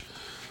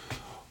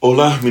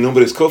Hola, mi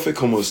nombre es Kofi,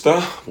 ¿cómo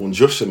está?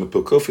 Bonjour, je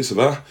m'appelle Kofi, ça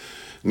va?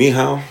 Ni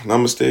hao,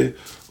 namaste,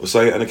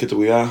 osaya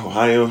anakitawiya,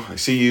 Ohio, I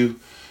see you.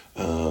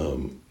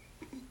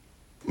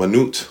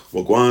 Manut,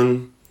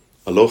 wagwan,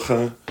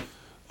 aloha,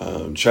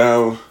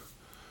 ciao,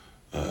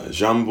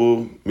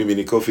 jambo, mimi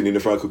ni Kofi,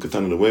 ninafaa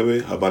kukutana na wewe,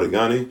 habari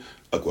gani,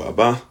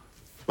 akwa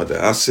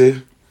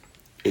madaase,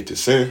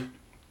 etesen,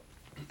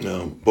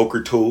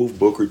 boker tov,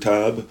 boker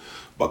tab,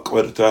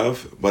 bakwertav,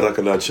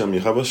 barakalad sham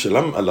yahava,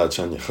 shalom alad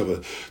sham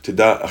yahava,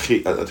 teda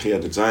achi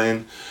adchiyad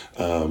zayin,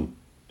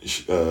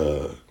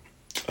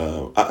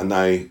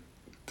 Anai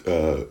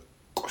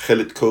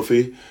Chelit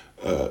Kofi,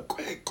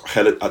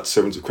 Chelit at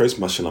Servants of Christ,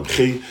 Mashalam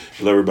Chi.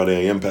 Hello, everybody.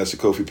 I am Pastor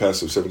Kofi,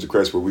 pastor of Servants of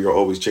Christ, where we are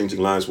always changing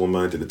lives one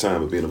mind at a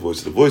time, but being a voice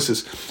of the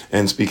voices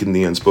and speaking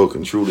the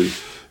unspoken. Truly,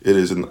 it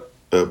is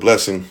a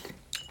blessing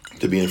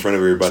to be in front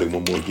of everybody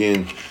one more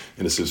again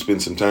and to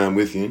spend some time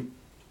with you.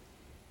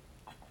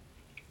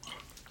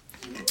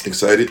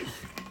 Excited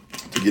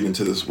to get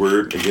into this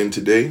word again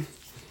today,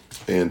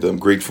 and I'm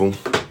grateful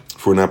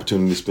for an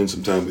opportunity to spend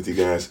some time with you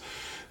guys.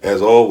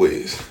 As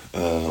always,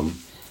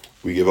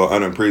 we give all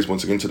honor and praise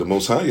once again to the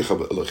Most High. I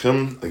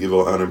give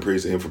all honor and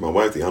praise to Him for my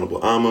wife, the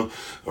Honorable Amma,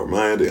 or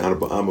Maya, the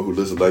Honorable Amma, who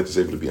lives a life that's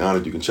able to be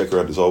honored. You can check her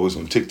out as always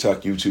on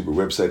TikTok, YouTube, or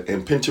website,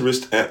 and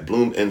Pinterest at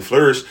Bloom and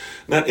Flourish.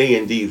 Not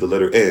A-N-D, the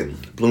letter N.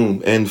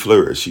 Bloom and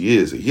Flourish. She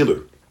is a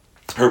healer,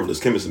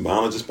 herbalist, chemist, and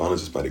biologist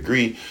by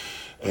degree.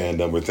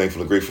 And we're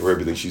thankful and grateful for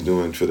everything she's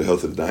doing for the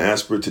health of the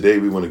diaspora. Today,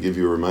 we want to give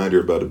you a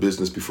reminder about a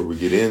business before we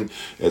get in,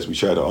 as we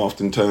try to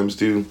oftentimes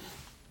do.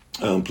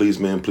 Please,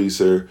 ma'am, please,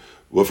 sir.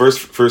 Well,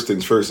 first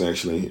things first,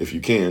 actually, if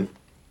you can,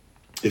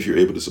 if you're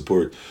able to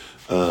support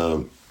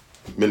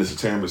Minister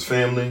Tamara's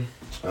family.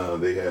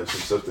 They have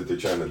some stuff that they're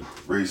trying to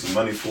raise some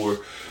money for.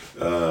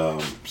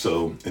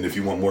 And if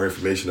you want more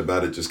information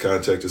about it, just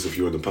contact us if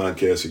you're on the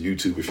podcast or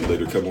YouTube. If you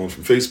later come on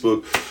from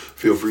Facebook,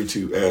 feel free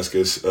to ask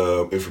us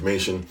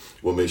information.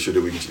 We'll make sure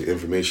that we get you the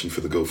information for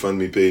the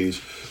GoFundMe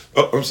page.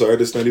 Oh, I'm sorry,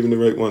 that's not even the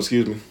right one.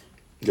 Excuse me.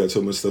 Got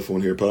so much stuff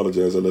on here.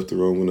 Apologize. I left the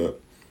wrong one up.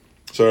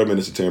 Sorry,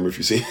 Minister Tamara, if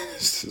you see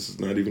this is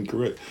not even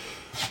correct.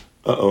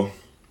 Hold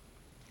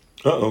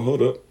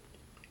up.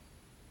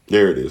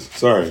 There it is.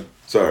 Sorry.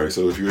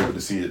 So if you're able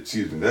to see it,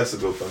 excuse me, that's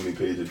the GoFundMe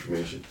page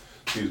information.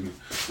 Excuse me.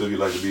 So if you'd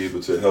like to be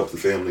able to help the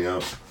family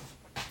out,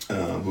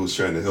 who's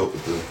trying to help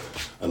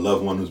with a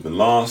loved one who's been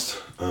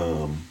lost,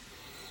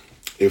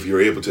 if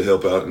you're able to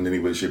help out in any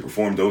way, shape, or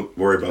form, don't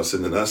worry about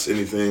sending us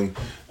anything.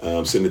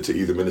 Send it to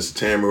either Minister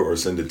Tamara or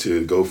send it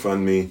to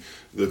GoFundMe,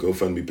 the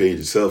GoFundMe page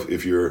itself.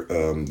 If you're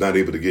not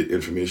able to get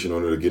information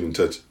on it or get in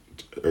touch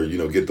or,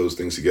 get those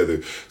things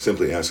together,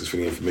 simply ask us for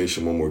the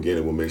information one more again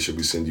and we'll make sure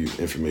we send you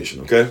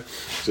information, okay?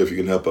 So if you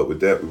can help out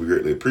with that, we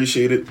greatly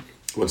appreciate it.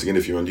 Once again,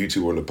 if you're on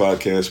YouTube or on the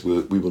podcast,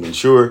 we will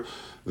ensure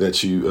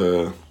that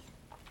you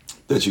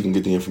can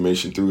get the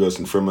information through us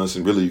and from us,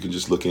 and really you can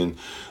just look in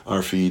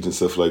our feeds and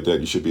stuff like that.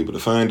 You should be able to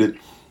find it.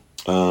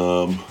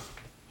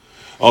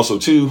 Also,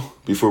 too,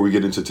 before we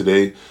get into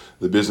today,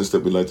 the business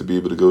that we'd like to be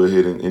able to go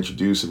ahead and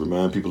introduce and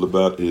remind people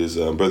about is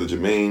Brother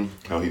Jermaine,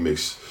 how he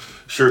makes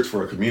shirts for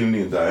our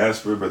community and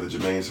diaspora. Brother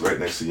Jermaine's right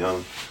next to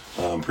young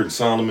Prince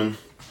Solomon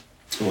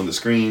on the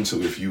screen. So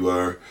if you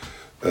are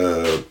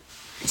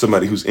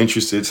somebody who's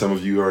interested, some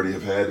of you already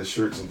have had his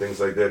shirts and things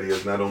like that. He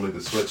has not only the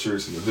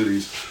sweatshirts and the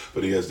hoodies,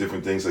 but he has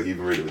different things like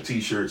even regular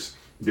t-shirts,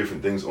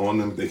 different things on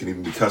them. They can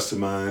even be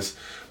customized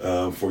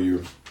for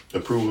your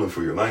approval and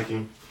for your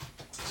liking.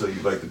 So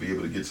you'd like to be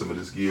able to get some of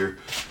this gear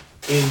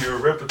in your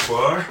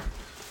repertoire,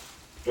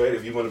 right?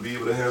 If you want to be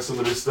able to have some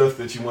of this stuff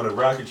that you want to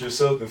rock it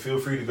yourself, then feel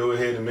free to go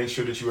ahead and make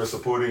sure that you are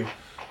supporting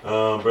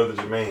Brother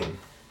Jermaine.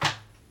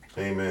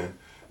 Amen.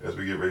 As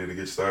we get ready to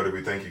get started,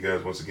 we thank you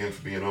guys once again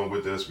for being on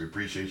with us. We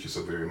appreciate you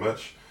so very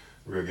much.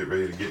 We're going to get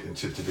ready to get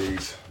into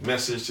today's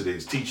message,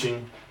 today's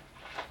teaching.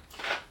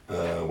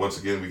 Once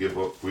again, we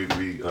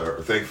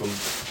are thankful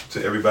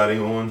to everybody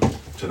on,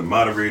 to the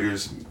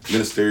moderators,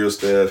 ministerial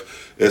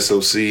staff,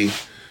 SOC,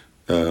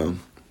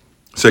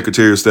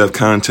 secretarial staff,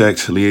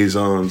 contact,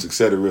 liaisons,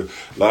 etc.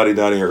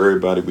 Lottie-dottie,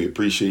 everybody, we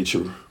appreciate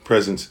your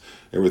presence,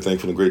 and we're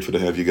thankful and grateful to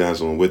have you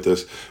guys on with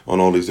us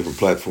on all these different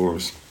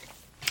platforms.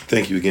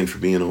 Thank you again for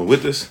being on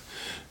with us.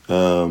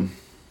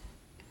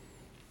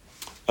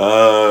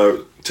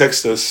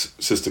 Text us,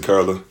 Sister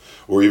Carla,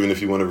 or even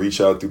if you want to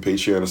reach out through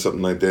Patreon or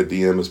something like that,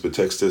 DM us, but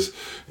text us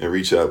and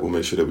reach out. We'll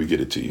make sure that we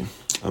get it to you.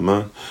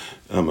 Amen.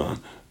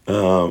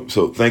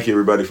 So thank you,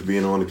 everybody, for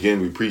being on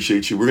again. We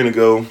appreciate you. We're going to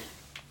go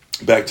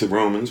back to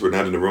Romans. We're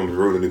not in the Roman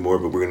road anymore,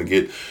 but we're going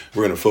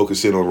to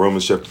focus in on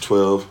Romans chapter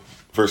 12.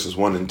 Verses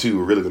 1 and 2.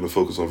 We're really going to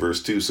focus on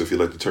verse 2. So if you'd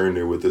like to turn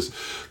there with us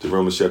to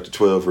Romans chapter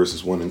 12,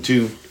 verses 1 and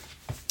 2,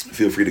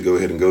 feel free to go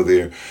ahead and go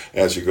there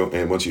as you go.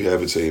 And once you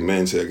have it, say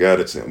amen, say I got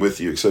it, say I'm with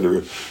you,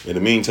 etc. In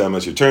the meantime,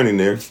 as you're turning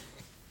there,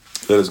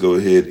 let us go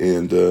ahead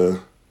and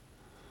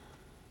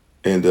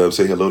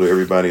say hello to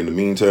everybody in the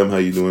meantime. How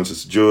you doing,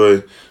 Sister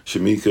Joy,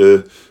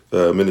 Shamika,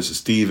 Minister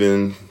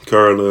Stephen,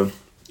 Carla,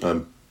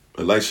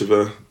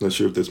 Elisheva. Not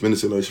sure if that's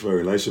Minister Elisheva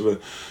or Elisheva.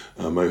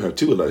 I might have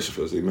two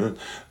Elishevas, amen.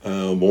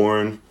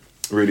 Warren,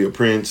 Radio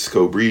Prince,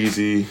 Co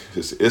Breezy,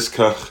 Sister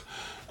Iskach,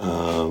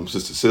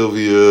 Sister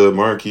Sylvia,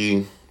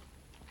 Marky,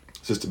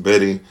 Sister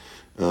Betty,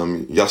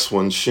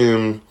 Yaswan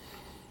Shim,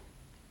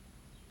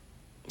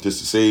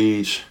 Sister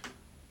Sage,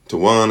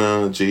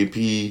 Tawana,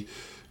 JP,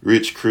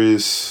 Rich,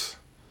 Chris,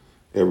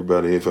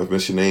 everybody. If I've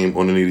missed your name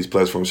on any of these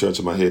platforms, shout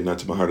to my head, not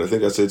to my heart. I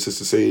think I said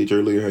Sister Sage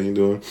earlier. How you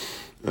doing?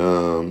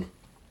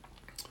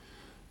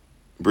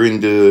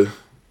 Brenda,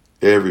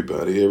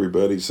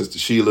 everybody. Sister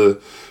Sheila,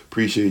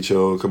 appreciate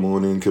y'all. Come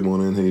on in.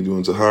 How you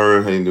doing,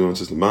 Zahara? How you doing,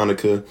 Sister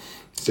Monica?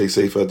 Stay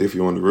safe out there if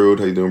you're on the road.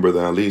 How you doing,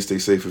 Brother Ali? Stay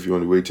safe if you're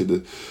on the way to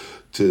the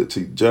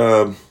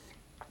job.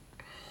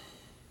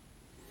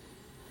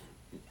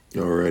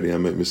 Alrighty, I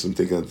might miss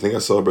something. I think I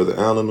saw Brother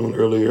Allen on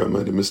earlier. I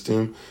might have missed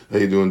him. How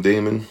you doing,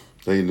 Damon?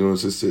 How you doing,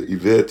 Sister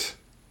Yvette?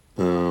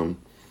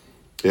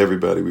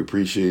 Everybody, we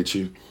appreciate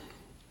you.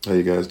 How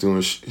you guys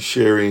doing?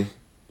 Shari,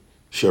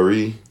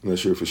 I'm not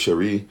sure if it's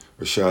Shari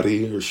or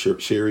Shari or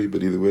Sherry,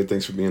 but either way,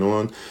 thanks for being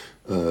on.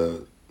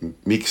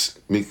 Meek,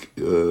 I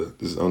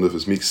don't know if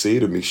it's Meek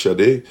Said or Meek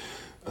Shade.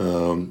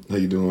 How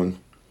you doing?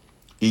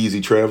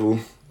 Easy Travel,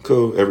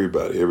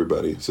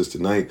 everybody. Sister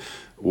Knight,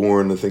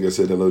 Warren, I think I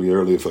said hello to you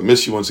earlier. If I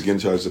missed you, once again,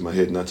 charge to my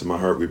head, not to my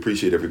heart. We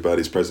appreciate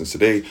everybody's presence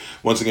today.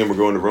 Once again, we're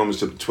going to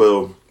Romans chapter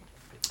 12,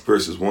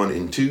 verses 1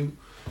 and 2.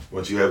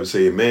 Once you have it,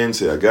 say amen,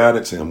 say I got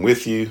it, say I'm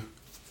with you,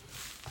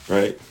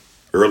 right?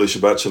 Early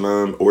Shabbat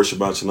Shalom or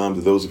Shabbat Shalom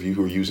to those of you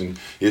who are using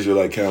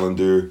Israelite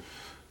calendar,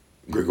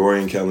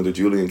 Gregorian calendar,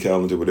 Julian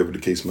calendar, whatever the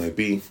case might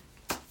be.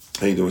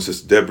 How you doing,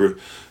 Sister Deborah?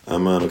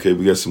 I'm on. Okay,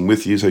 we got some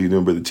with yous. How you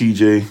doing, Brother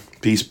TJ?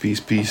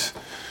 Peace.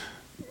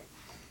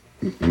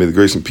 May the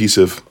grace and peace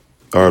of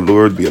our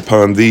Lord be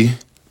upon thee,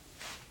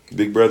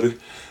 big brother.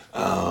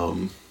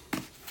 Alrighty,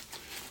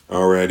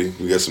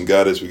 we got some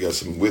goddess. We got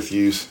some with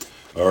yous.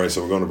 All right,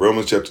 so we're going to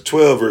Romans chapter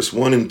 12, verse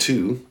 1 and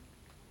 2.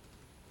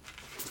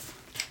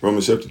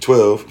 Romans chapter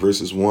 12,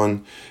 verses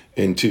 1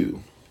 and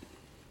 2.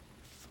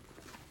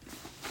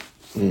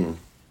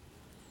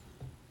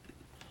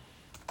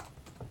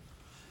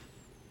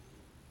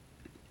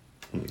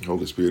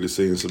 Holy Spirit is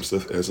saying some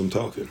stuff as I'm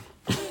talking.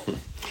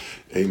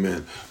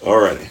 Amen. All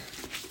righty.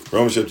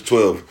 Romans chapter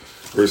 12,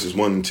 verses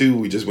 1 and 2.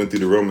 We just went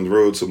through the Romans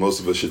road, so most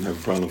of us shouldn't have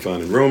a problem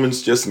finding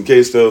Romans. Just in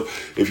case, though,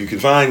 if you can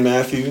find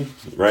Matthew,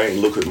 right, and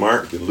look at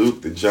Mark, then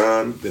Luke, then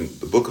John, then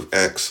the book of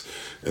Acts,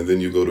 and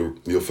then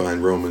you'll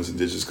find Romans, and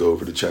then just go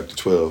over to chapter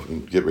 12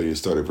 and get ready to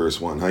start at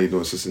verse 1. How you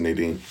doing, Sister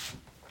Nadine?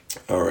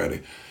 All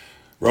righty.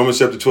 Romans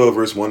chapter 12,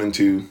 verse 1 and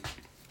 2.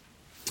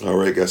 All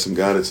right, got some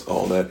guidance,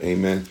 all that.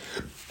 Amen.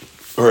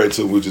 All right,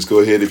 so we'll just go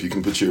ahead. If you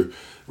can put your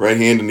right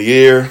hand in the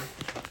air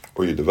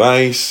or your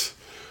device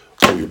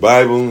or your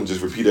Bible and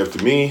just repeat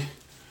after me,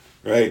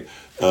 right?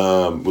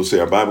 We'll say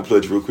our Bible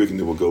pledge real quick and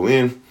then we'll go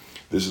in.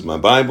 This is my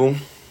Bible.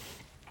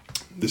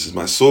 This is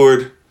my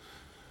sword.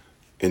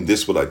 In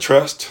this will I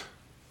trust.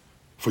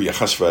 For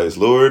Yahashua is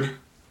Lord.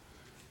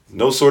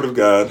 No sword of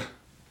God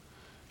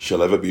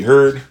shall ever be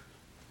heard.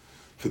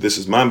 For this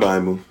is my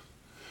Bible.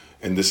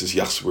 And this is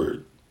Yah's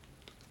word.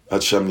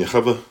 Ad-Sham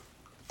Yahweh.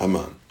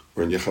 Aman.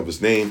 We're in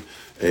Yahweh's name.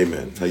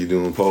 Amen. How you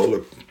doing, Paul?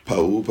 Or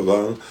Paul,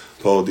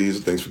 Paul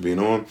Diesel, thanks for being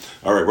on.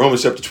 All right,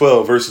 Romans chapter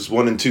 12, verses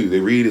 1 and 2. They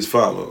read as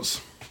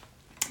follows.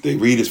 It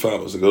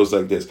goes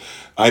like this.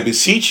 I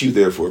beseech you,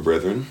 therefore,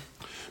 brethren,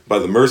 by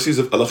the mercies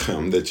of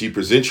Elohim, that ye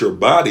present your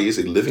bodies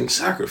a living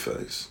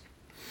sacrifice,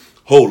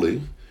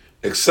 holy,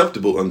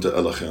 acceptable unto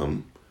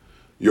Elohim,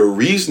 your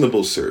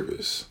reasonable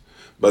service,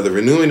 by the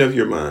renewing of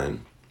your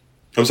mind.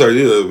 I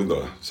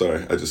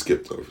just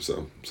skipped over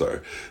some. Sorry.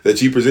 That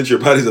ye present your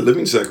bodies a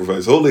living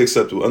sacrifice, wholly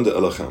acceptable unto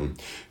Elohim,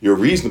 your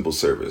reasonable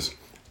service,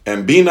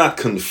 and be not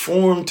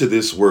conformed to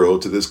this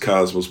world, to this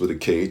cosmos with a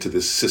K, to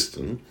this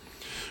system,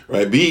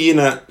 right? Be ye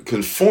not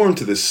conformed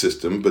to this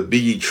system, but be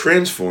ye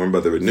transformed by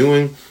the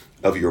renewing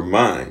of your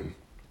mind,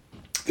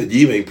 that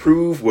ye may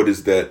prove what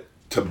is that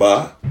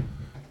tabah,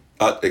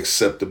 at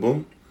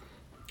acceptable,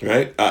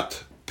 right?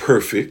 At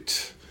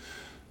perfect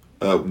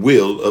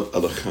will of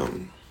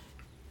Elohim.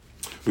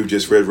 We've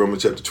just read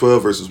Romans chapter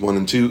 12, verses 1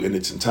 and 2 in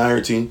its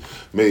entirety.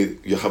 May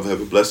Yahweh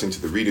have a blessing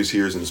to the readers,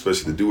 hearers, and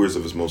especially the doers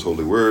of his most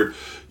holy word.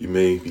 You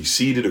may be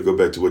seated or go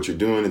back to what you're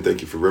doing, and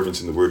thank you for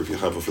reverencing the word of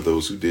Yahweh for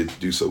those who did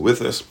do so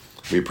with us.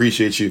 We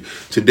appreciate you.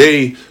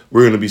 Today,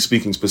 we're going to be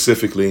speaking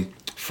specifically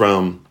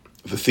from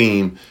the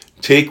theme,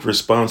 Take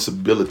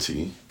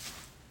Responsibility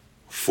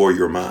for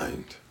Your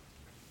Mind.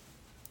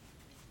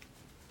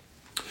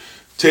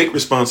 Take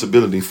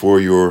responsibility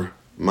for your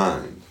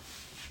mind.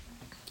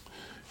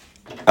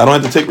 I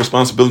don't have to take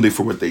responsibility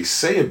for what they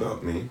say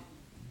about me.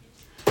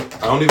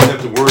 I don't even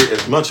have to worry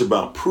as much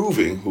about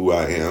proving who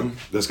I am.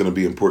 That's going to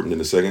be important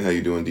in a second. How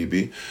you doing,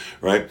 DB?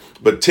 Right?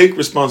 But take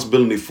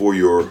responsibility for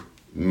your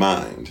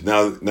mind.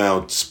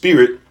 Now,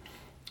 spirit,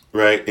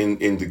 right,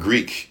 in the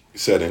Greek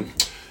setting,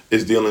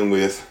 is dealing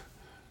with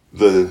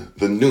the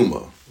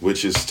pneuma,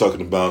 which is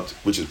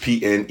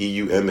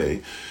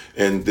P-N-E-U-M-A.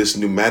 And this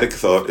pneumatic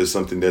thought is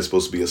something that's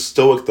supposed to be a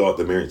stoic thought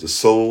that marries the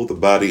soul, the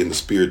body, and the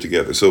spirit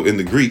together. So in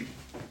the Greek,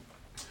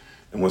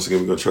 and once again,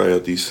 we're going to try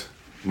out these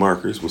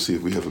markers. We'll see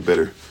if we have a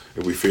better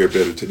and we fared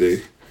better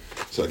today.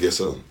 So I guess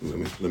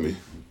let me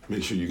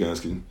make sure you guys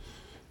can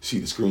see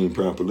the screen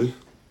properly.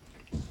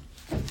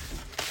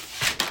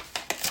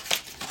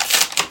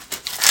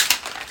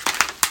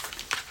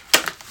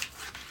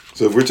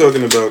 So if we're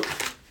talking about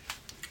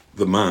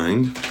the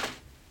mind,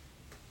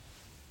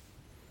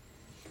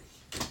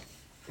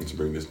 let's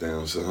bring this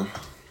down some.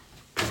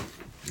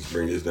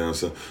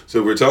 So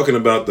if we're talking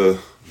about the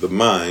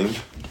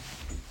mind,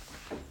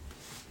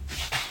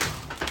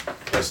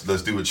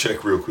 let's do a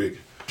check real quick.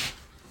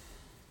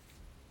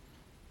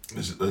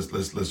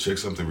 Let's check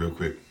something real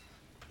quick.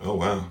 Oh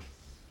wow.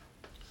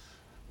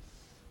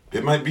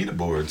 It might be the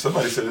board.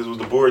 Somebody said this was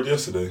the board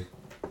yesterday.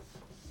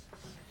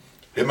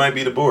 It might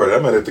be the board. I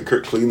might have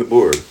to clean the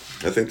board.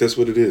 I think that's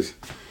what it is.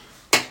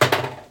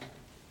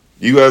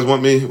 You guys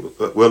want me?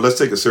 Well, let's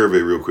take a survey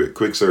real quick.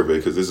 Quick survey,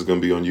 because this is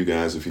going to be on you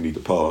guys if you need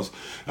to pause.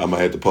 I might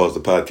have to pause the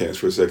podcast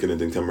for a second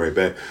and then come right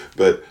back.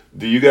 But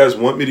do you guys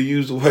want me to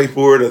use the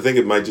whiteboard? I think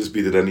it might just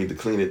be that I need to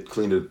clean it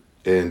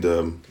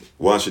and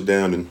wash it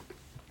down and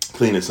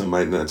clean it. So it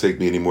might not take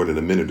me any more than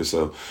a minute or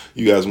so.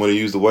 You guys want to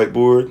use the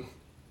whiteboard?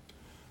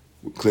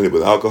 Clean it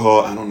with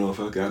alcohol. I don't know if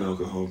I got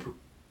alcohol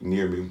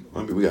near me.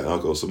 I mean, we got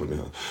alcohol somewhere in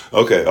the house.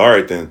 Okay, all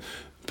right then.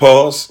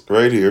 Pause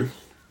right here.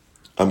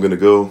 I'm going to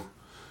go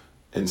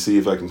and see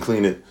if I can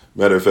clean it.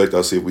 Matter of fact,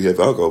 I'll see if we have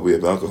alcohol. We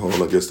have alcohol.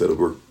 I guess that'll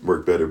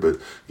work better. But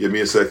give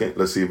me a second.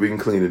 Let's see if we can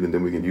clean it, and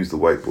then we can use the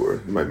whiteboard.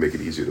 It might make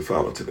it easier to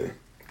follow today.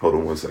 Hold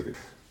on one second.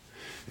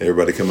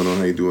 Everybody coming on.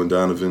 How you doing,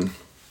 Donovan?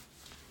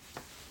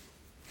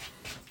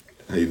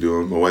 How you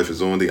doing? My wife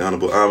is on. The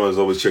Honorable Alma. As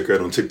always, check her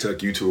out on TikTok,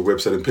 YouTube, our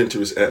website, and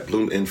Pinterest at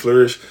Bloom and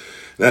Flourish.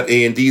 Not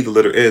A&D, the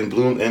letter N.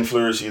 Bloom and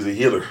Flourish. She is a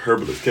healer,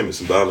 herbalist, chemist,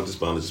 and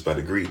biologist by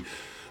degree.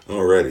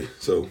 Alrighty.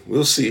 So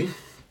we'll see.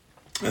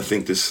 I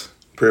think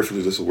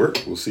prayerfully this will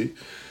work. We'll see.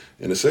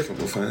 In a second,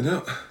 we'll find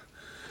out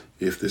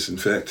if this, in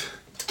fact,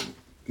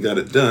 got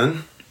it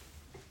done.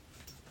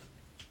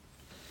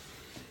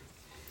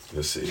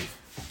 Let's see.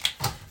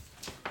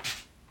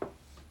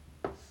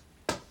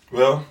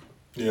 Well,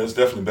 yeah, it's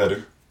definitely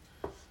better.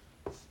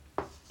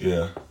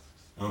 Yeah.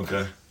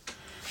 Okay.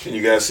 Can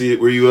you guys see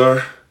it where you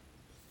are?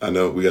 I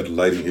know we got a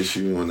lighting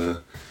issue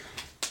on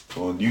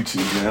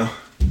YouTube now.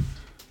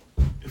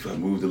 If I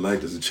move the light,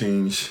 does it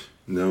change?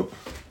 No.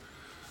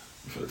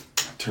 If I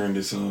turn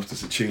this off,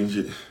 does it change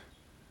it?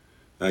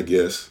 I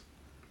guess.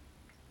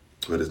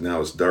 But now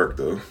it's dark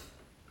though.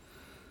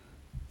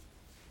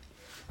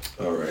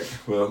 All right.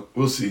 Well,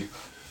 we'll see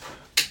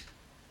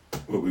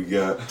what we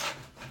got.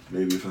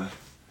 Maybe if I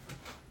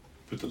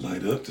put the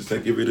light up, does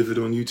that get rid of it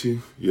on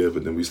YouTube? Yeah,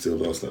 but then we still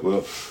lost that.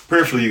 Well,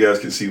 prayerfully you guys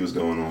can see what's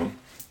going on.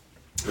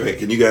 All right,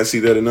 can you guys see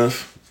that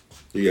enough?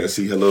 You guys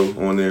see hello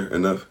on there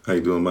enough? How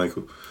you doing,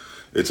 Michael?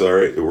 It's all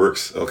right. It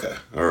works. Okay.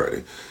 All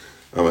righty.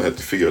 I'm gonna have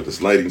to figure out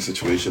this lighting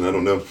situation. I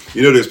don't know.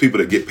 You know, there's people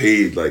that get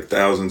paid like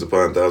thousands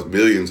upon thousands,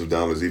 millions of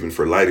dollars even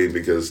for lighting,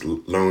 because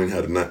learning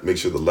how to not make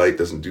sure the light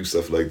doesn't do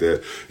stuff like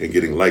that and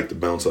getting light to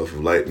bounce off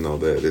of light and all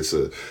that. It's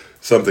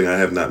something I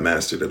have not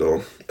mastered at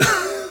all.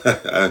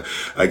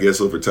 I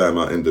guess over time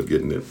I'll end up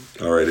getting it.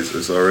 All right.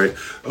 It's all right.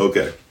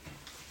 Okay.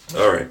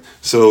 All right.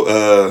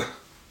 So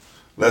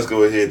let's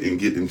go ahead and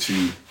get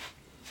into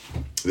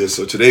this.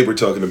 So today we're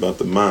talking about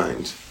the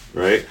mind,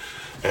 right?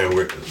 And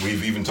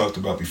we've even talked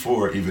about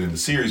before, even in the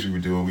series we were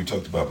doing, we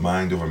talked about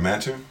mind over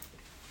matter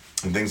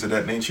and things of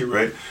that nature,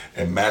 right?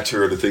 And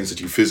matter are the things that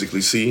you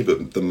physically see,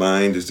 but the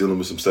mind is dealing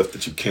with some stuff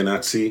that you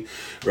cannot see,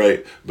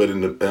 right? But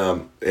in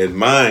the and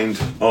mind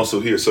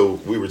also here, so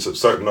we were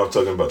starting off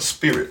talking about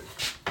spirit,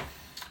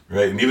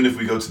 right? And even if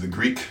we go to the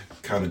Greek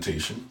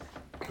connotation,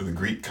 or the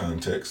Greek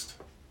context,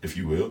 if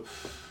you will,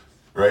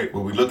 right?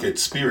 When we look at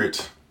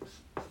spirit,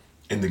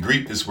 in the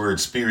Greek, this word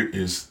spirit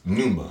is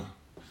pneuma.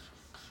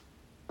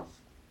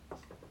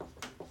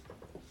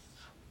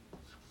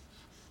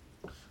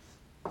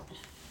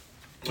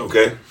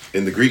 Okay,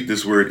 in the Greek,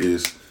 this word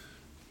is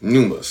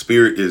pneuma.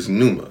 Spirit is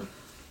pneuma.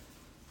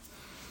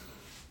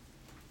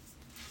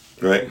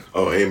 Right?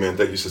 Oh, amen.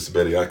 Thank you, Sister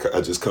Betty. I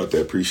just caught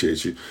that.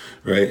 Appreciate you.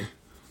 Right?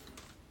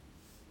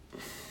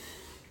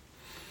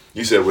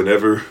 You said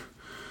whenever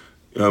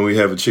we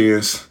have a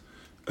chance,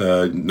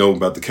 know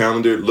about the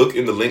calendar, look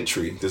in the link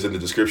tree that's in the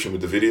description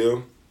with the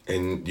video,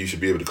 and you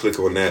should be able to click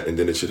on that, and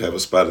then it should have a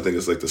spot. I think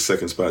it's like the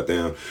second spot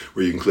down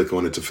where you can click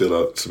on it to fill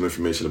out some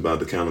information about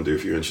the calendar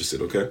if you're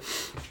interested. Okay?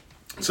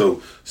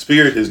 So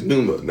spirit is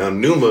pneuma. Now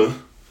pneuma,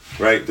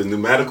 right? The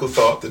pneumatical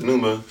thought, the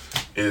pneuma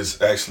is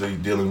actually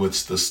dealing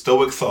with the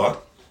Stoic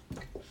thought,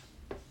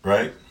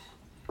 right?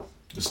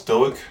 The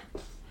Stoic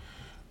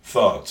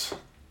thoughts,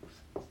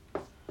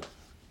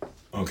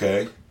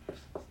 okay?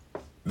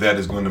 That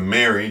is going to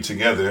marry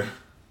together,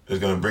 is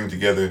going to bring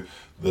together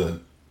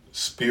the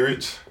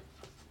spirit,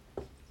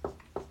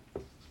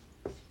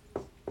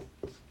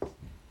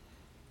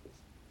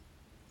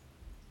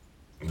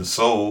 the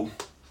soul,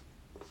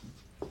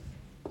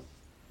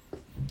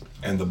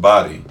 and the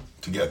body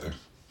together.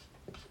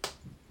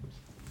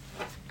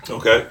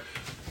 Okay,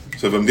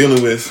 so if I'm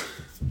dealing with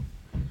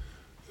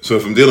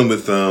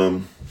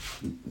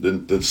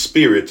the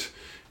spirit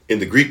in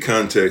the Greek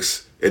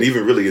context, and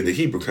even really in the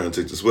Hebrew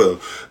context as well.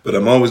 But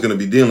I'm always going to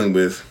be dealing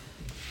with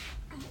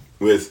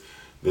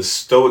the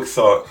Stoic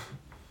thought.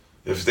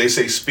 If they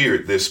say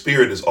spirit, their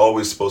spirit is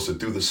always supposed to,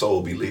 through the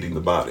soul, be leading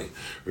the body.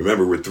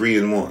 Remember, we're 3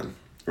 in 1,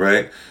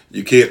 right?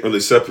 You can't really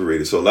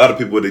separate it. So a lot of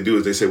people, what they do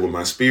is they say, well,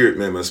 my spirit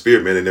man,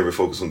 they never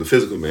focus on the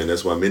physical man.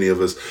 That's why many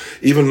of us,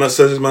 even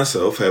such as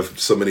myself, have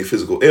so many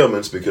physical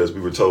ailments, because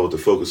we were told to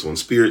focus on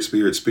spirit,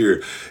 spirit,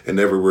 spirit, and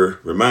never were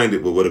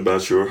reminded, well, what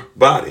about your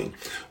body?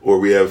 Or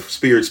we have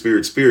spirit,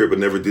 spirit, spirit, but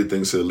never did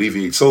things to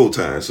alleviate soul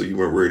ties, so you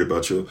weren't worried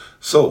about your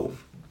soul.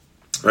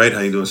 Right?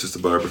 How you doing, Sister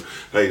Barbara?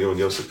 How you doing,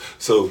 Joseph?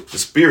 So the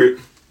spirit,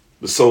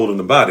 the soul, and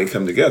the body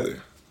come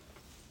together.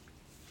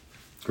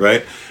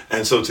 Right?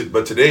 And so,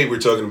 but today we're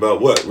talking about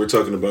what? We're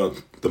talking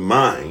about the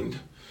mind.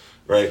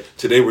 Right?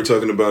 Today we're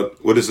talking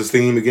about, what is the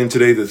theme again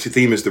today? The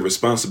theme is the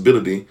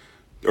responsibility,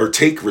 or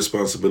take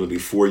responsibility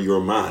for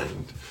your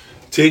mind.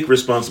 Take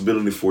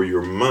responsibility for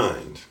your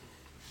mind.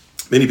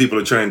 Many people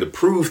are trying to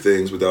prove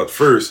things without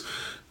first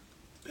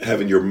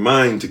having your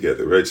mind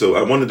together, right? So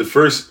I wanted to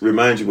first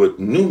remind you what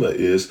pneuma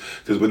is,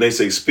 because when they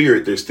say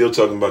spirit, they're still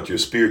talking about your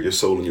spirit, your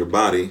soul, and your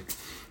body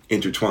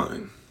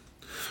intertwined,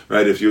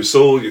 right? If your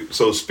soul,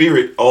 so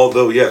spirit,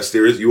 although yes,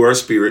 you are a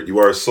spirit, you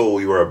are a soul,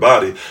 you are a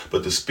body,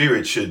 but the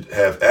spirit should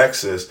have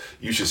access.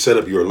 You should set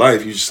up your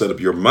life, you should set up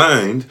your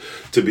mind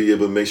to be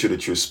able to make sure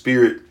that your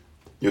spirit,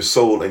 your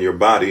soul, and your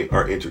body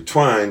are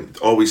intertwined.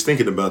 Always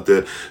thinking about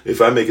that.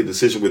 If I make a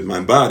decision with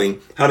my body,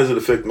 how does it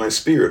affect my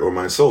spirit or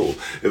my soul?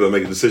 If I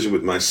make a decision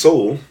with my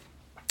soul,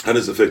 how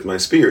does it affect my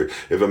spirit?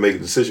 If I make a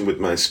decision with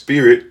my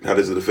spirit, how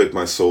does it affect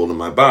my soul and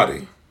my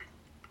body?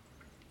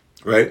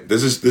 Right?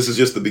 This is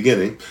just the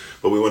beginning,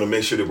 but we want to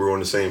make sure that we're on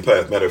the same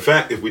path. Matter of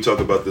fact, if we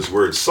talk about this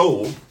word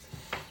soul,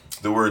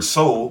 the word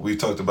soul, we've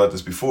talked about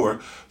this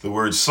before. The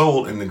word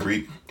soul in the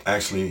Greek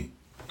actually,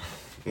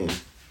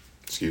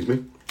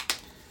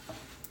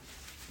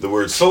 the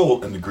word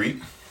soul in the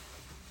Greek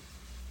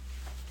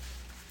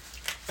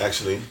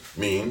actually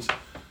means,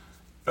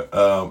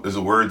 is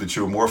a word that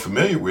you're more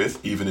familiar with,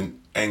 even in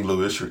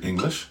Anglo-ish or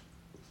English.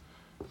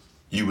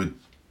 You would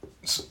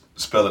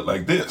spell it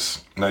like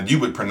this. Now, you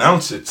would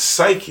pronounce it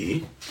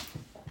psyche,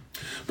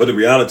 but the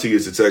reality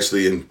is it's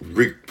actually in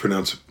Greek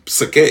pronounced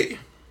psyche.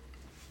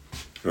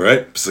 All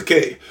right?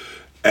 Psyche.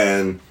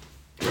 And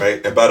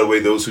right. And by the way,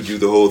 those who do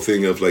the whole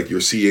thing of like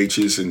your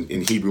CHs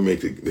in Hebrew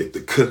make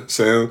the k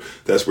sound,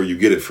 that's where you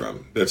get it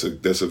from. That's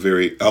a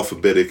very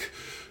alphabetic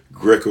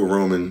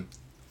Greco-Roman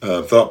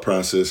thought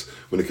process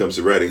when it comes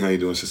to writing. How you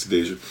doing, Sister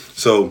Deja?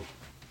 So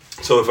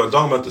if I'm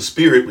talking about the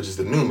spirit, which is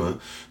the pneuma,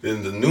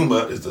 then the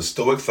pneuma is the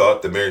Stoic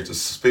thought that marries the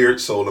spirit,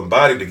 soul, and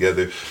body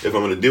together. If I'm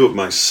going to deal with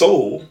my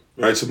soul,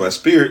 right? So my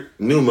spirit,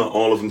 pneuma,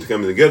 all of them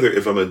coming together.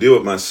 If I'm going to deal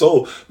with my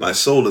soul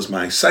is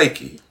my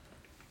psyche.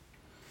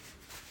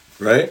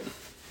 Right?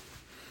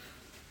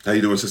 How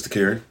you doing, Sister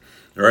Karen?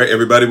 All right,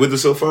 everybody with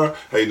us so far?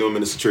 How you doing,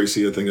 Minister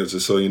Tracy? I think I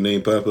just saw your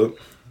name pop up,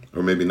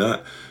 or maybe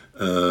not.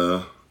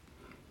 You're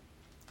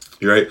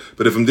right.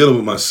 But if I'm dealing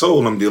with my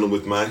soul, I'm dealing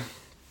with my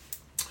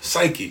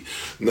psyche.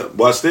 Now,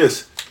 watch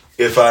this.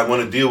 If I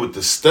want to deal with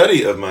the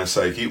study of my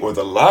psyche, or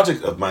the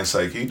logic of my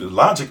psyche, the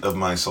logic of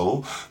my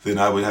soul, then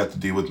I would have to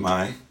deal with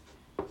my...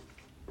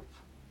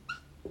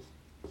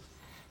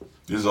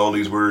 This is all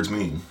these words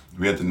mean.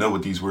 We have to know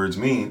what these words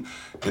mean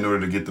in order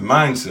to get the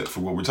mindset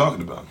for what we're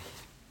talking about.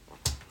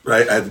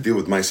 Right? I have to deal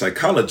with my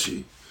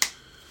psychology.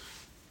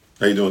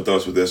 How you doing,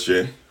 Thoughts with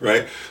SJ?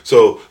 Right?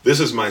 So this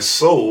is my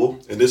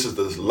soul, and this is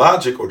the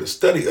logic or the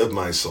study of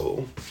my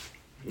soul.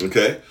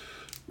 Okay?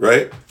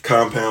 Right?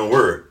 Compound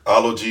word.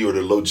 Ology, or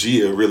the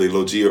logia, really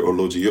logia or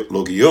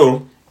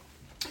logio,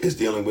 is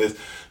dealing with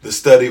the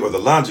study or the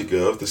logic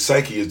of. The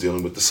psyche is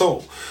dealing with the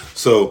soul.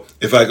 So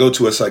if I go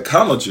to a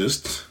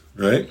psychologist,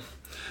 right?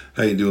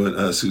 How you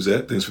doing,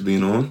 Suzette? Thanks for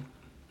being on.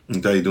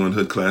 How you doing,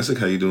 Hood Classic?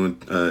 How you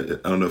doing? I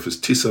don't know if it's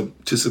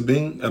Tissa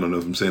Bing. I don't know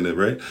if I'm saying that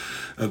right.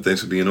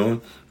 Thanks for being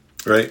on.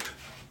 Right?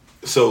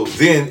 So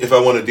then if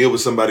I want to deal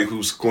with somebody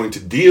who's going to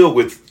deal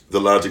with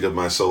the logic of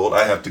my soul,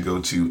 I have to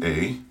go to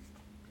a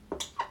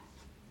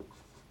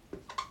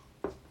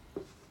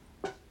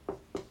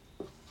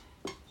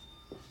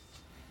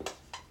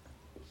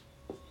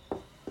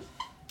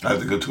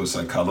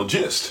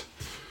psychologist,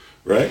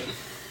 right?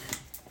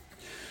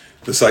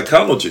 The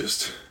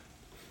psychologist,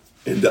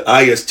 and the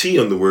IST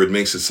on the word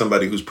makes it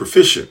somebody who's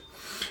proficient,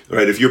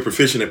 right? If you're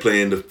proficient at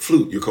playing the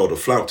flute, you're called a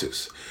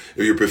flautist.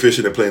 If you're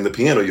proficient at playing the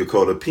piano, you're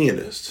called a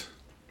pianist,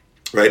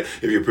 right?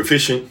 If you're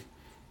proficient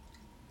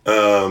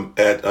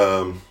at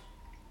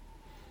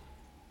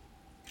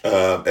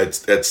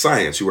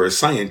science, you are a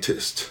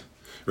scientist,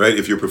 right?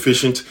 If you're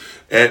proficient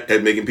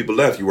at making people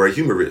laugh, you are a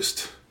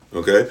humorist,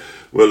 okay?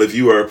 Well, if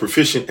you are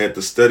proficient at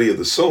the study of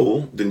the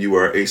soul, then you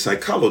are a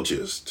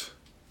psychologist.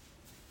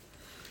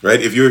 Right?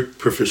 If you're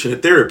proficient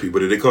at therapy, what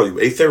do they call you?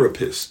 A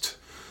therapist,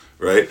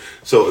 right?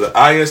 So the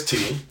IST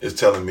is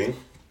telling me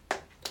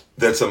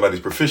that somebody's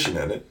proficient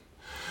at it.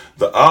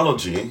 The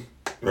ology,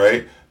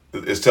 right,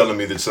 is telling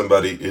me that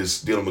somebody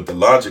is dealing with the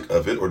logic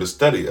of it or the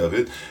study of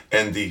it.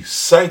 And the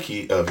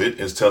psyche of it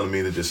is telling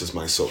me that this is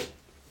my soul.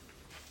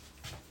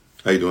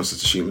 How you doing,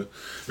 Sister Shima?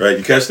 Right,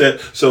 you catch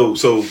that?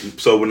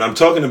 So when I'm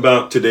talking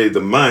about today the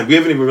mind, we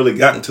haven't even really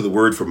gotten to the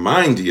word for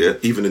mind yet,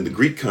 even in the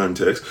Greek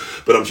context.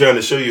 But I'm trying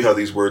to show you how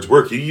these words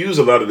work. You use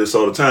a lot of this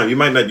all the time. You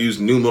might not use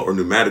pneuma or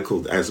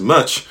pneumatical as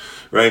much,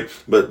 right?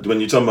 But when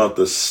you're talking about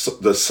the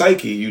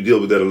psyche, you deal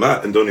with that a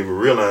lot and don't even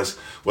realize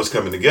what's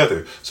coming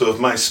together. So if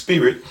my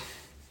spirit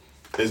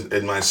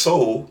and my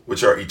soul,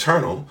 which are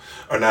eternal,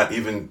 are not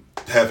even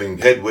having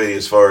headway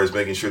as far as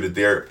making sure that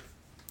they're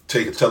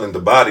telling the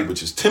body,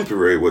 which is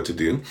temporary, what to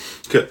do,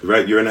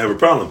 right? You're going to have a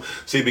problem.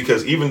 See,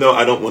 because even though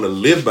I don't want to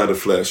live by the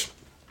flesh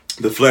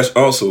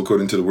also,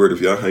 according to the word of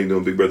Yah, how you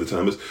doing, Big Brother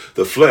Thomas?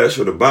 The flesh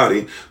or the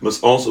body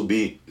must also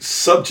be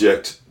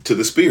subject to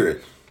the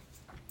spirit.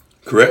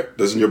 Correct?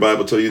 Doesn't your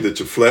Bible tell you that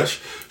your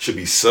flesh should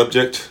be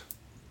subject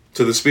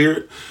to the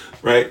spirit,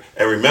 right?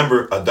 And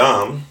remember,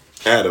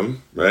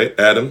 Adam, right?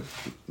 Adam,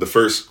 the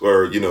first,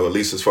 or, at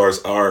least as far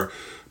as our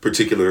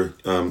particular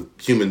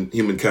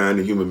humankind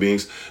and human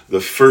beings,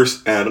 the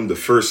first Adam, the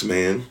first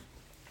man,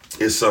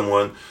 is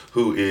someone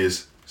who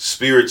is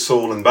spirit,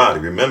 soul, and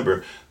body.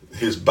 Remember,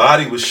 his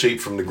body was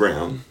shaped from the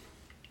ground.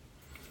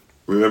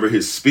 Remember,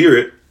 his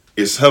spirit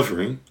is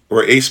hovering,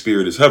 or a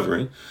spirit is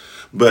hovering,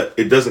 but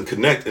it doesn't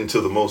connect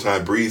until the Most High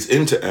breathes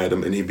into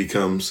Adam and he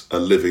becomes a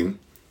living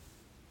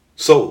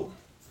soul.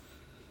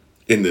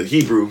 In the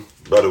Hebrew,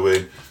 by the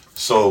way,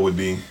 soul would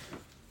be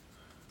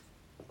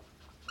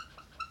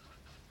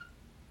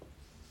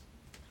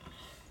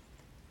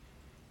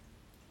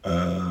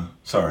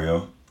sorry,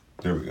 y'all.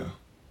 There we go.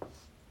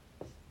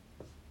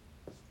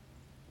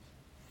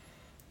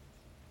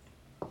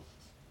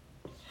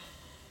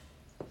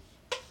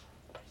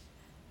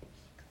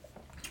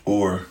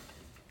 Or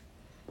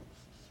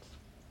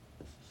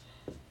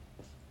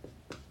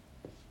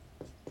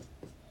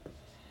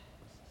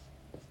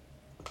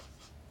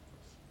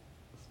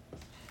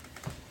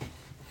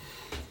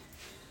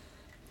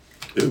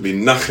it would be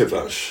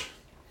nachevash.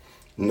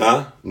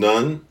 Na,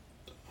 nun,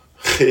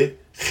 che,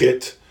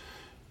 chet,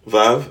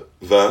 vav,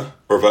 va,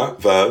 or va,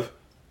 vav,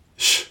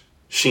 sh,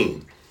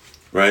 shin,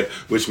 right?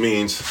 Which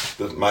means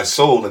that my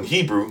soul in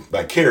Hebrew,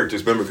 by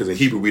characters, remember, because in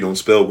Hebrew we don't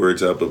spell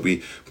words out, but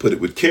we put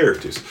it with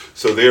characters.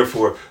 So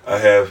therefore, I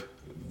have,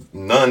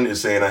 nun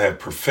is saying I have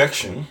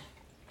perfection.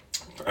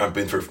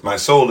 My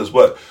soul is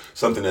what?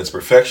 Something that's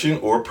perfection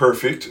or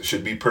perfect,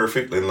 should be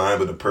perfect, in line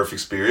with a perfect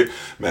spirit.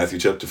 Matthew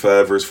chapter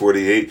 5, verse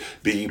 48,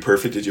 be ye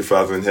perfect as your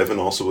Father in heaven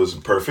also is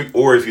perfect.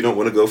 Or if you don't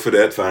want to go for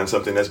that, find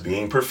something that's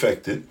being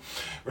perfected,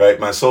 right?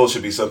 My soul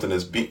should be something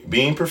that's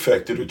being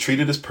perfected or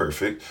treated as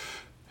perfect.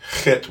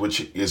 Chet,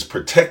 which is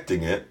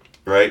protecting it,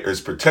 right? Or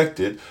is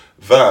protected.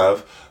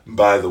 Vav,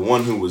 by the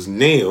one who was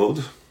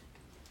nailed,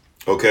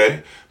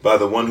 okay? By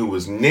the one who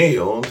was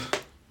nailed,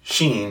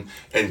 Sheen,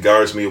 and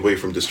guards me away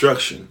from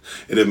destruction.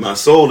 And if my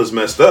soul is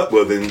messed up,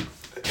 well then,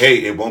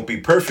 hey, it won't be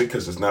perfect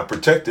because it's not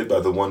protected by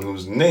the one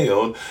who's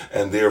nailed,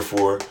 and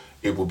therefore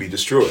it will be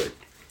destroyed,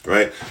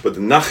 right? But the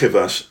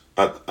nachevash,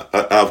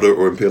 Avda,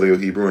 or in Paleo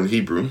Hebrew, in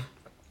Hebrew,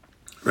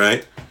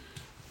 right?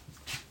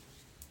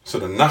 So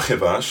the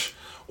nachevash,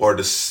 or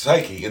the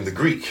psyche in the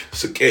Greek,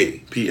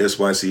 psyche,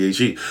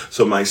 P-S-Y-C-H-E.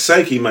 So my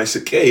psyche, my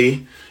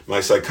psyche, my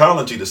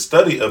psychology, the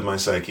study of my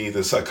psyche,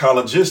 the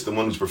psychologist, the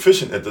one who's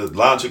proficient at the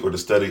logic or the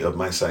study of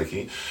my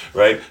psyche,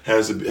 right,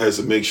 has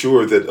to make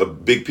sure that a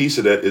big piece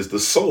of that is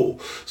the soul.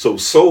 So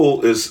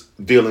soul is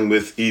dealing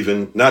with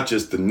even not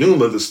just the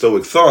pneuma, the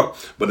Stoic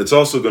thought, but it's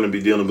also going to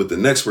be dealing with the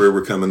next word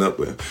we're coming up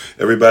with.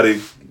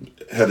 Everybody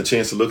had a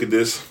chance to look at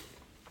this.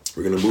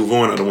 We're going to move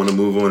on. I don't want to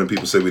move on and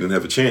people say we didn't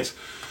have a chance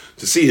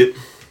to see it.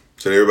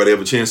 So everybody have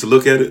a chance to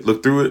look at it,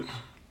 look through it,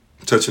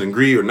 touch and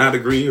agree or not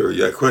agree, or you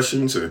got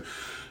questions, or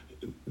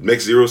it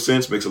makes zero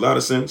sense, makes a lot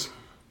of sense.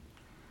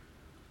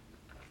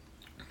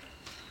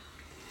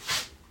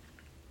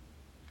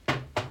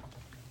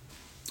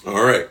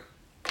 All right.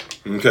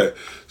 Okay.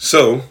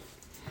 So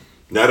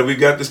now that we've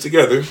got this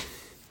together,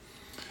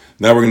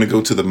 now we're going to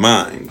go to the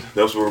mind.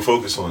 That's what we're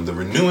focused on, the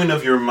renewing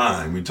of your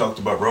mind. We talked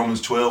about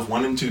Romans 12,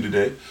 1 and 2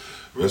 today.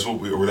 That's what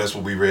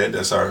we read.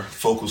 That's our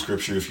focal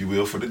scripture, if you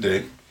will, for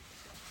today.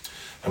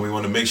 And we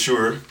want to make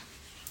sure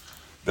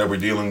that we're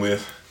dealing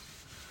with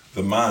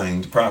the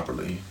mind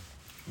properly.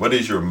 What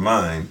is your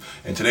mind?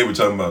 And today we're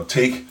talking about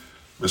take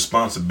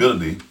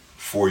responsibility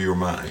for your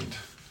mind.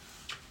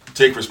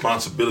 Take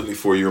responsibility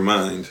for your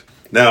mind.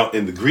 Now,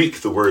 in the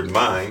Greek, the word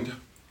mind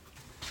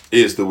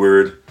is the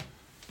word.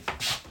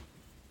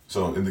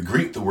 So in the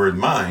Greek, the word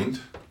mind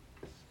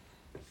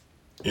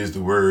is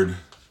the word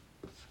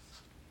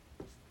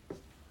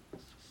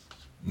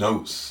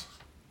nous.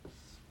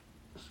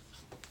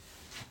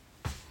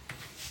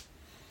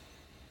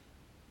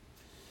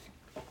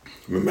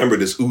 Remember,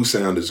 this oo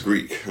sound is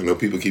Greek. I know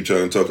people keep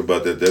trying to talk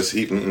about that. That's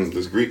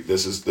this Greek.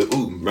 This is the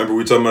oo. Remember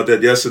we were talking about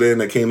that yesterday,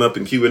 and that came up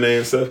in Q&A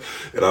and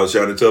stuff. And I was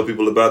trying to tell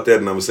people about that,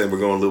 and I was saying we're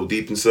going a little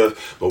deep and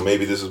stuff. But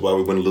maybe this is why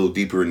we went a little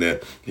deeper in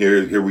that.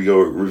 Here we go,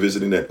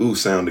 revisiting that oo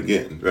sound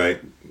again,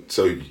 right?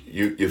 So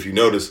if you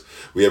notice,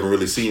 we haven't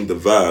really seen the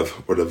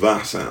vav or the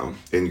va sound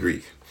in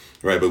Greek,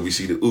 right? But we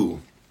see the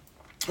oo.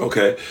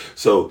 Okay,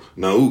 so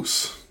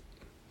nous.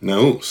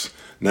 Nous.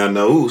 Now,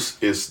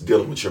 nous is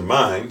dealing with your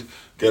mind.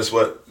 Guess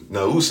what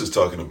nous is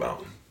talking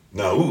about?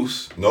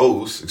 Nous,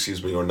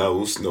 or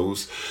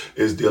nous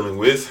is dealing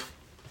with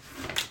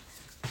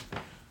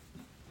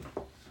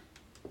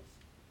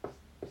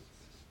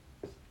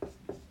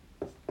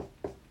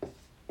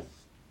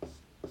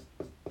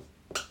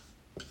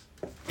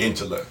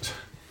intellect.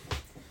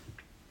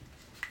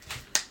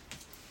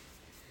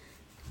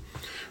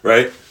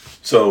 Right?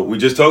 So we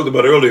just talked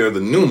about earlier the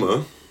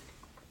pneuma.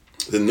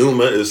 The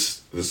pneuma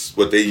is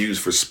what they use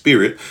for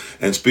spirit,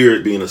 and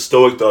spirit being a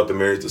Stoic thought that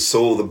marries the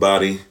soul, the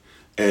body,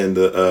 and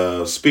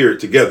the spirit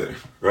together,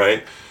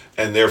 right?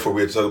 And therefore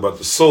we have to talk about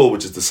the soul,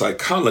 which is the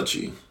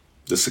psychology,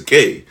 the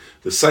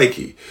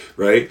psyche,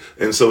 right?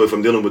 And so if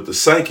I'm dealing with the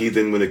psyche,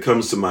 then when it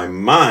comes to my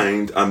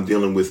mind, I'm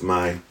dealing with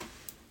my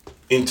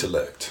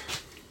intellect.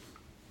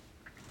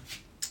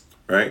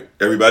 Right?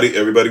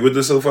 Everybody with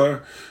this so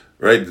far?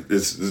 Right?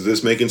 Is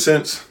this making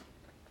sense?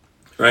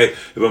 Right?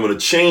 If I'm going to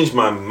change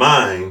my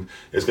mind,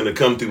 it's going to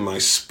come through my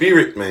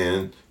spirit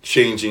man,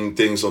 changing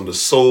things on the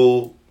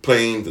soul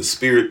plane, the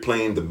spirit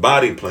plane, the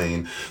body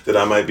plane, that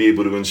I might be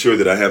able to ensure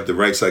that I have the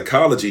right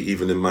psychology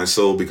even in my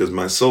soul, because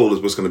my soul is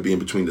what's going to be in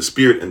between the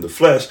spirit and the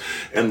flesh.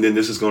 And then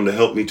this is going to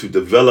help me to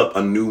develop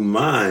a new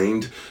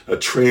mind, a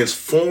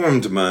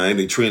transformed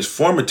mind, a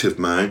transformative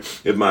mind.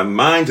 If my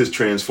mind is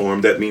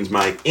transformed, that means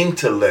my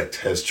intellect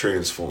has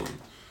transformed.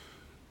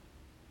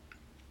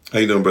 How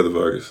you doing, Brother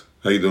Vargas?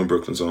 How you doing,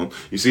 Brooklyn Zone?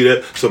 You see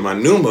that? So my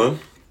pneuma,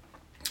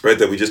 right,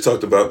 that we just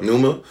talked about,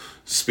 pneuma,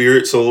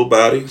 spirit, soul,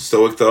 body,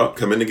 Stoic thought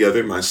coming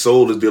together. My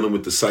soul is dealing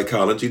with the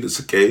psychology, the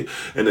psyche,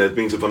 and that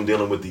means if I'm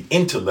dealing with the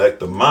intellect,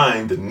 the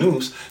mind, the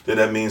nous, then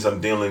that means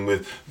I'm dealing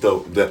with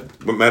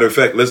matter of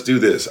fact, let's do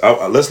this.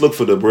 Let's look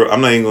for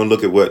I'm not even going to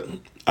look at what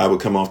I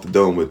would come off the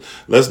dome with.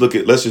 Let's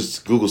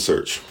just Google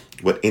search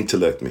what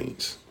intellect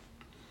means.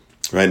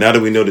 Right, now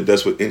that we know that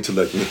that's what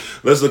intellect means,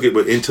 let's look at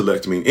what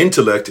intellect means.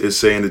 Intellect is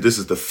saying that this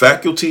is the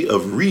faculty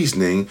of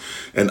reasoning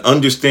and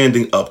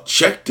understanding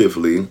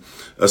objectively,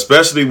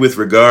 especially with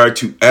regard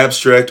to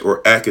abstract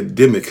or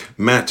academic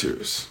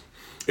matters.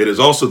 It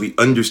is also the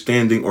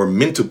understanding or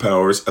mental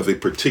powers of a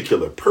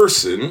particular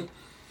person,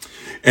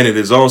 and it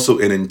is also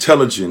an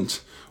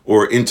intelligent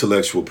or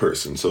intellectual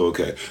person. So,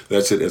 okay,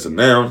 that's it as a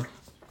noun.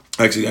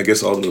 Actually, I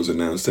guess all of those are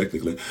nouns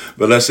technically,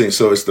 but let's say,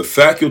 so it's the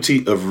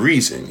faculty of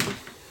reasoning.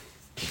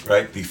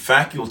 Right? The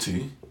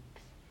faculty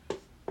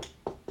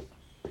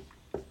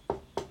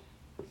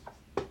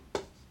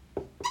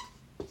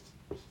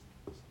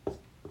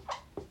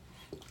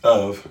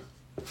of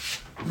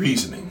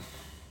reasoning.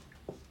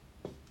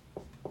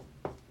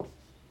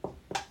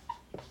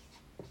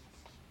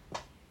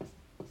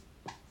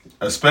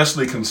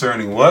 Especially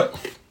concerning what?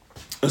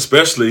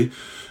 Especially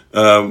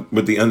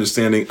with the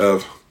understanding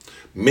of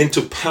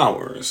mental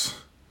powers.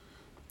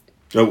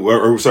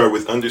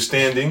 With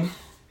understanding.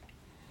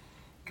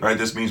 Right,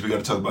 this means we got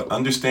to talk about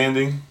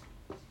understanding,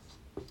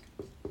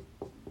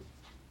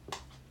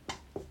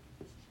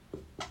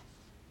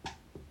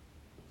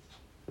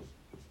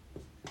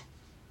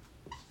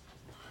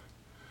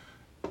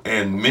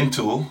 and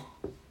mental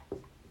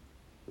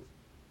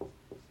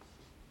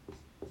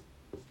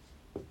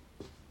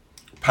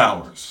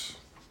powers.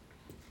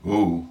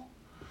 Ooh.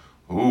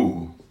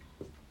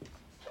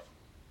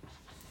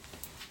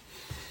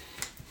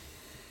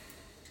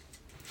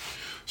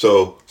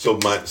 So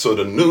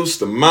the nous,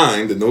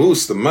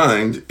 the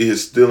mind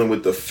is dealing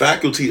with the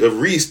faculty of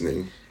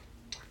reasoning,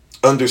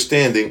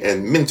 understanding,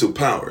 and mental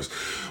powers.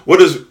 What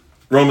does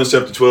Romans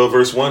chapter 12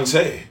 verse 1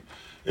 say?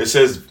 It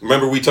says,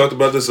 remember we talked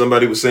about this,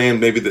 somebody was saying,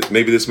 maybe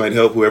this might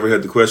help whoever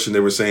had the question. They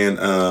were saying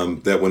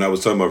that when I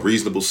was talking about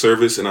reasonable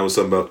service and I was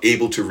talking about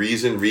able to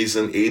reason,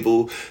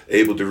 able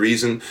to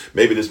reason,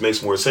 maybe this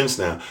makes more sense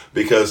now.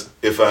 Because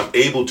if I'm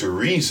able to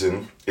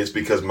reason, it's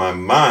because my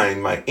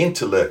mind, my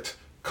intellect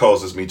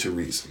causes me to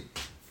reason.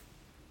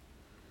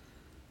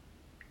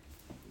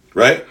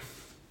 Right?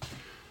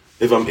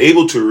 If I'm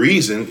able to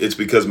reason, it's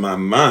because my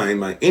mind,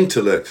 my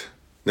intellect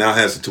now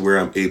has it to where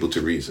I'm able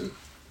to reason.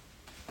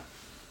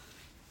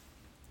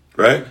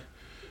 Right?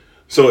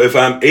 So if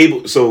I'm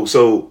able,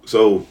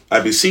 so I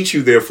beseech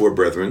you therefore,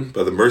 brethren,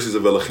 by the mercies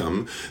of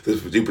Elohim,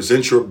 that you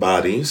present your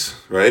bodies,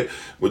 right?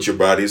 Which your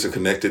bodies are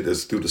connected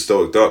as through the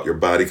Stoic thought, your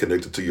body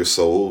connected to your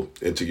soul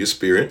and to your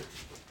spirit.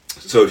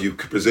 So if you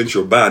present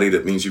your body,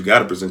 that means you got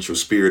to present your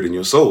spirit and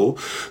your soul.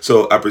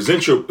 So I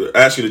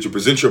ask you that you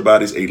present your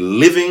bodies a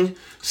living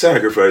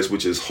sacrifice,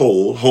 which is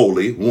whole,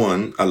 holy,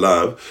 one,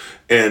 alav,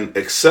 and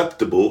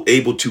acceptable,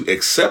 able to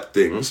accept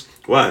things.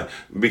 Why?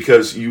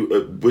 Because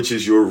which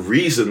is your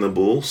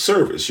reasonable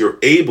service. You're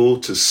able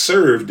to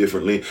serve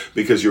differently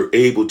because you're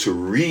able to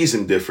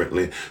reason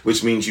differently,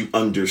 which means you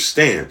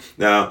understand.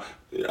 Now,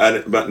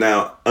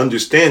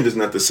 understand is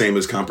not the same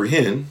as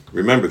comprehend.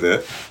 Remember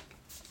that.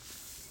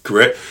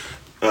 Correct?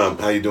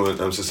 How you doing,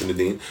 Sister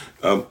Nadine?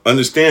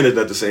 Understand is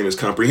not the same as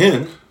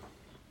comprehend.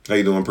 How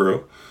you doing,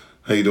 Pearl?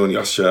 How you doing,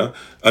 Yasha?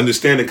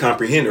 Understand and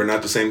comprehend are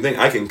not the same thing.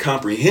 I can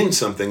comprehend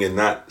something and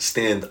not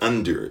stand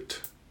under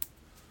it.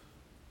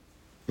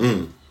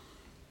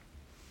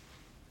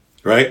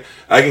 right?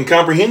 I can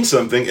comprehend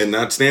something and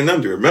not stand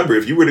under it. Remember,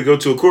 if you were to go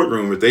to a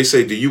courtroom, if they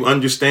say, do you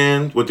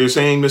understand what they're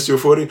saying, Mr.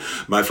 Forty?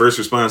 My first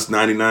response,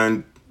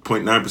 99.9%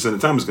 of the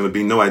time, is going to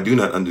be, no, I do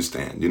not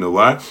understand. You know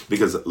why?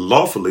 Because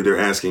lawfully they're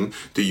asking,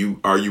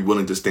 are you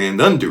willing to stand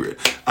under it?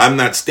 I'm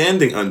not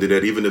standing under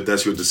that, even if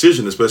that's your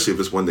decision, especially if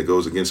it's one that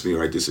goes against me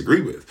or I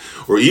disagree with.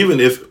 Or even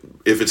if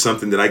it's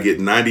something that I get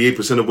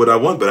 98% of what I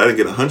want, but I didn't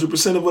get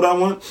 100% of what I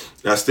want,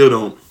 I still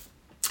don't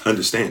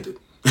understand it.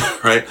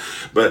 Right?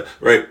 But,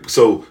 right.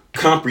 So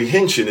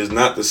comprehension is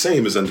not the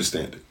same as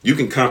understanding. You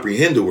can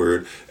comprehend a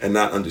word and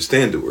not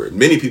understand the word.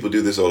 Many people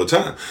do this all the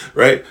time,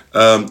 right?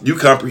 You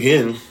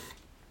comprehend,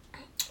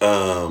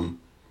 do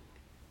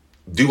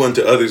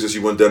unto others as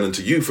you want done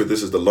unto you, for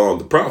this is the law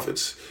and the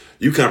prophets.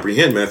 You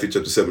comprehend Matthew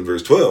chapter 7,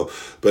 verse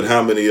 12. But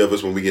how many of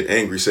us, when we get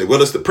angry, say,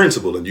 well, it's the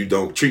principle, and you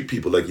don't treat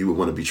people like you would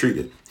want to be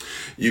treated?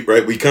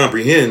 Right? We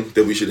comprehend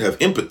that we should have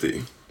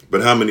empathy.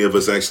 But how many of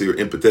us actually are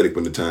empathetic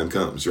when the time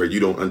comes, right? You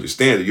don't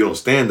understand it. You don't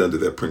stand under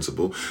that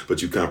principle,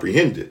 but you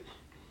comprehend it,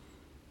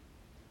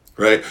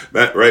 right?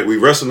 Right? We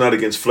wrestle not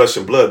against flesh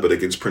and blood, but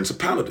against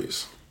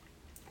principalities.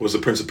 What's a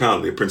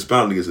principality? A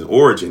principality is an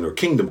origin or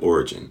kingdom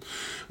origin.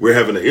 We're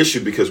having an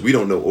issue because we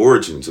don't know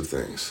origins of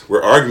things.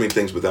 We're arguing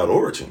things without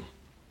origin.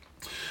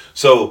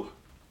 So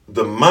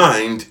the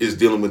mind is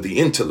dealing with the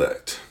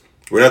intellect.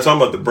 We're not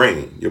talking about the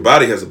brain. Your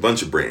body has a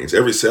bunch of brains.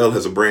 Every cell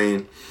has a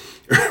brain.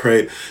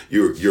 Right?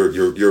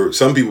 Your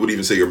some people would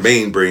even say your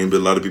main brain, but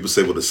a lot of people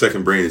say, well, the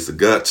second brain is the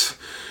guts,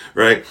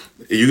 right?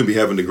 You can be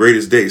having the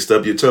greatest day,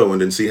 stub your toe,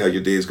 and then see how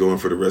your day is going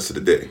for the rest of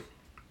the day,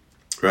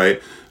 right?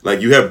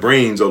 Like you have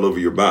brains all over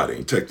your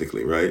body,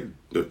 technically, right?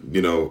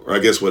 You know, or I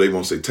guess, well, they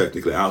won't say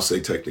technically, I'll say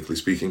technically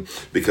speaking,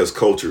 because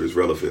culture is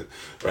relevant,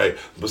 right?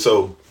 But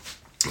so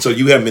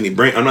you have many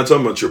brains. I'm not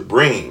talking about your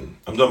brain.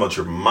 I'm talking about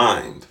your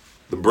mind.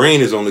 The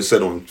brain is only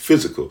set on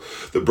physical.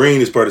 The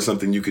brain is part of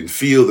something you can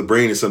feel. The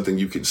brain is something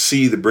you can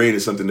see. The brain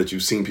is something that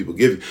you've seen people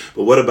give you.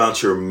 But what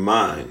about your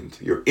mind,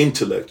 your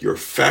intellect, your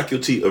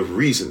faculty of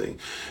reasoning,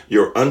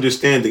 your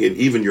understanding, and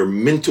even your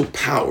mental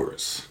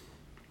powers?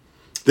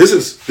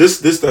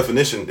 This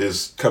definition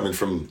is coming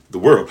from the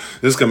world.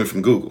 This is coming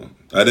from Google.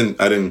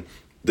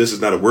 This is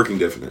not a working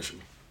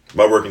definition.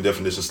 My working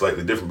definition is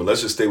slightly different, but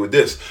let's just stay with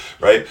this,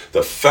 right?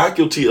 The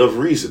faculty of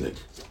reasoning.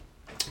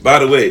 By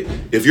the way,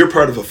 if you're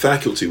part of a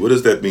faculty, what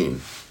does that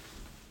mean?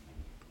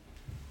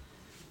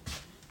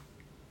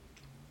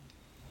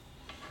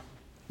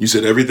 You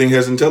said everything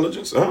has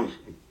intelligence?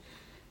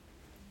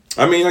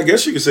 I mean, I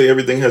guess you could say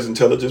everything has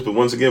intelligence, but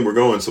once again, we're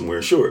going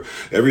somewhere. Sure,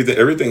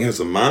 everything has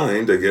a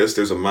mind. I guess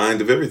there's a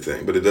mind of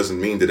everything, but it doesn't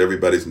mean that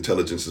everybody's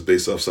intelligence is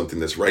based off something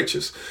that's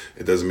righteous.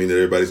 It doesn't mean that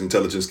everybody's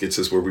intelligence gets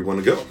us where we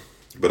want to go.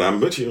 But I'm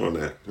with you on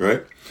that,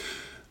 right?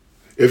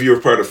 If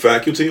you're part of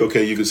faculty,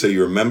 okay, you could say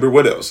you're a member.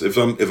 What else? If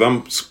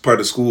I'm part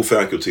of school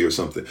faculty or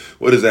something,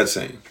 what is that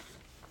saying?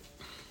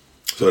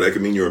 So that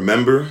could mean you're a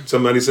member.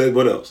 Somebody said,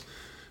 what else?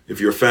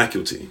 If you're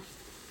faculty.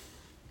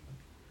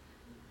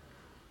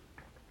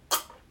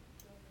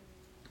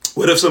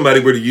 What if somebody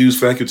were to use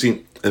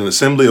faculty in an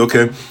assembly?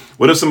 Okay.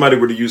 What if somebody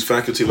were to use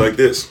faculty like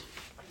this?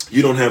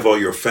 You don't have all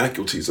your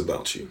faculties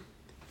about you.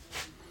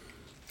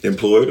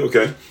 Employed,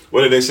 okay.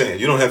 What are they saying?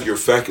 You don't have your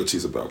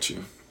faculties about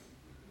you.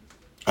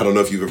 I don't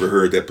know if you've ever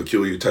heard that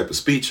peculiar type of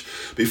speech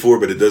before,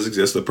 but it does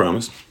exist, I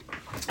promise.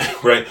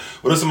 Right?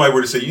 What if somebody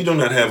were to say, you do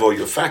not have all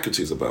your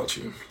faculties about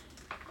you?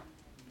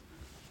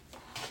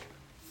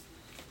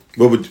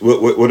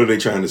 What are they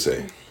trying to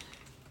say?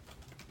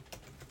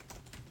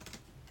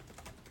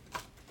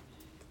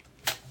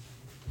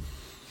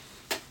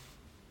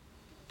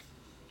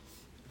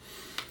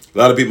 A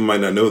lot of people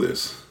might not know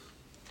this.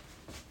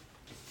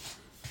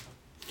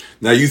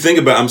 Now you think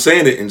about, I'm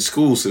saying it in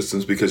school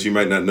systems because you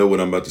might not know what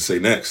I'm about to say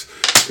next,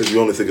 because you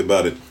only think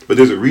about it. But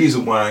there's a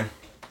reason why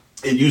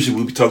it usually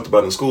will be talked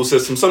about in school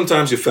systems.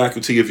 Sometimes your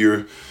faculty of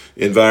your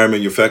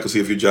environment, your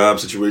faculty of your job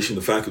situation,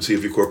 the faculty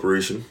of your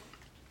corporation.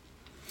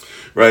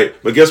 Right?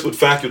 But guess what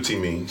faculty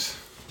means?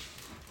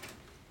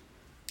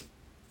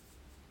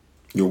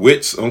 Your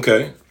wits,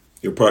 okay.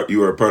 You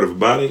are a part of a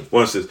body.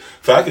 Watch this.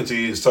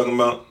 Faculty is talking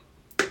about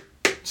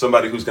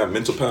somebody who's got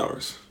mental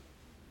powers.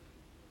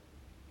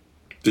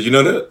 Did you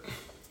know that?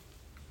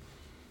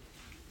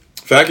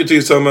 Faculty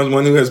is talking about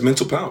one who has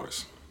mental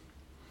powers.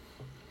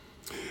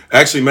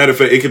 Actually, matter of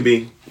fact,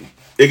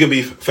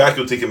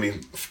 faculty can be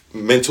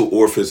mental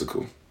or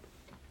physical.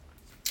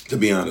 To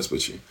be honest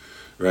with you,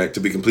 right?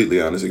 To be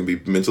completely honest, it can be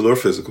mental or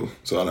physical.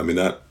 So let me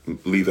not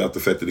leave out the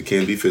fact that it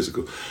can be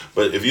physical.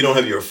 But if you don't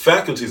have your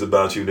faculties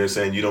about you, they're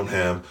saying you don't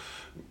have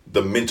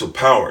the mental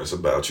powers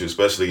about you,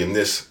 especially in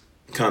this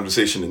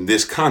conversation, in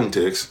this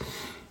context,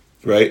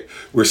 right?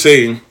 We're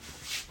saying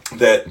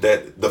that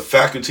the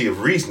faculty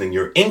of reasoning,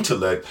 your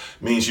intellect,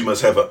 means you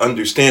must have an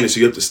understanding. So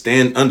you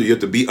have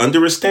to be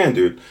under a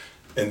standard,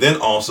 and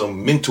then also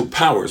mental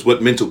powers.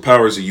 What mental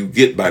powers do you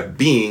get by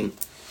being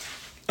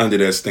under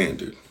that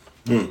standard?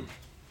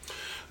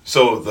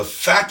 So the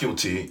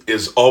faculty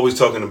is always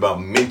talking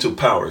about mental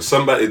power.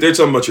 Somebody, they're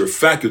talking about your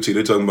faculty.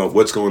 They're talking about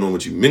what's going on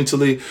with you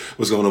mentally,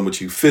 what's going on with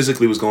you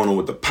physically, what's going on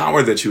with the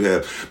power that you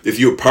have. If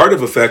you're part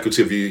of a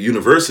faculty of your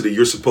university,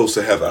 you're supposed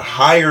to have a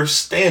higher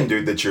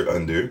standard that you're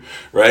under,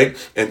 right?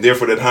 And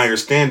therefore that higher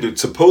standard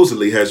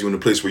supposedly has you in a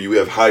place where you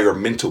have higher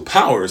mental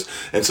powers.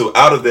 And so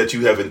out of that,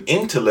 you have an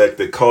intellect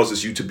that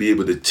causes you to be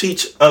able to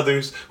teach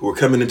others who are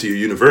coming into your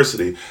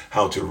university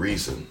how to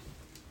reason.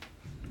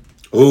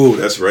 Oh,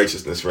 that's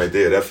righteousness right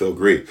there. That felt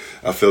great.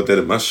 I felt that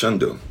at my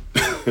shundo.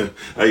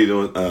 How you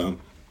doing?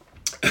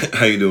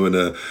 How you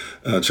doing,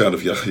 child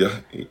of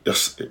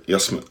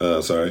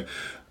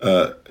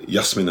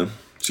Yasmina?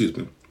 Excuse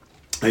me.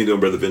 How you doing,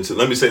 Brother Vincent?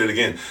 Let me say that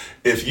again.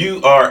 If you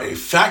are a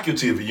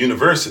faculty of a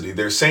university,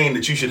 they're saying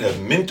that you should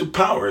have mental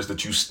powers,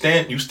 that you're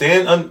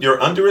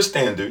under a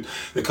standard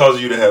that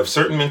causes you to have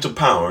certain mental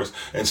powers.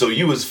 And so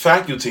you as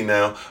faculty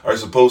now are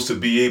supposed to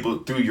be able,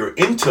 through your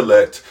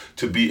intellect,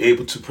 to be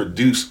able to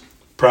produce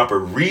proper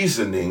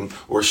reasoning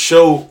or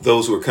show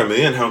those who are coming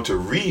in how to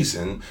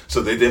reason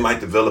so that they might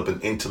develop an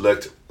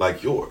intellect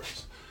like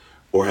yours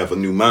or have a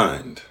new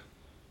mind.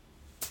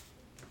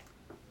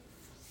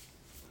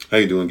 How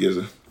you doing,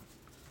 Giza?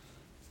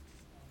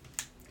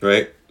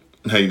 Right?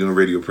 How you doing,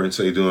 Radio Prince?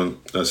 How you doing,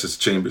 Sister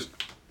Chambers?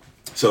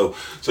 So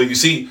you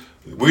see,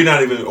 we're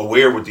not even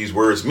aware what these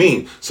words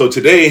mean. So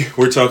today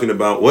we're talking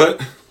about what?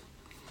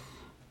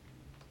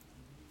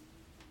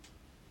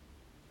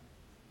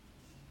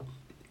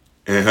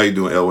 And how you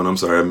doing, Elwin? I'm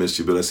sorry I missed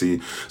you, but I see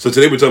you. So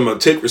today we're talking about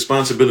take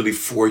responsibility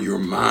for your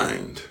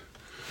mind,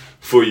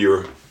 for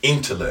your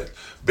intellect,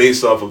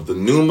 based off of the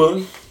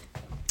pneuma,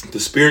 the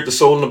spirit, the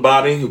soul, and the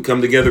body, who come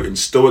together in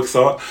Stoic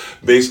thought,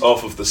 based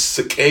off of the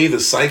psyche,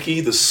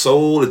 the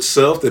soul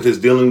itself, that is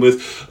dealing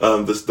with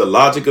the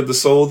logic of the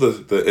soul,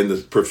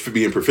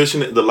 being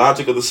proficient in the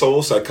logic of the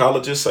soul,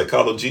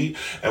 psychology,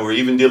 and we're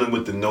even dealing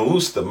with the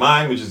nous, the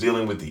mind, which is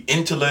dealing with the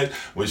intellect,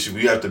 which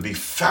we have to be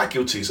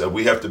faculties of.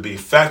 We have to be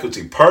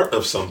faculty, part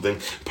of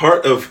something,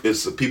 part of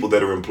it's the people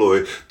that are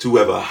employed to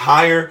have a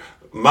higher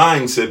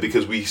mindset,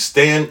 because we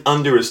stand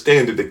under a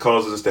standard that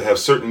causes us to have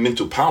certain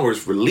mental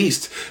powers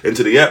released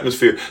into the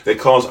atmosphere that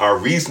cause our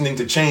reasoning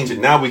to change,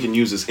 and now we can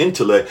use this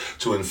intellect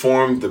to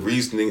inform the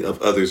reasoning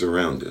of others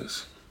around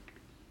us.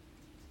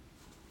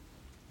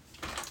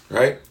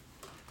 Right?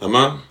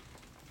 Amen?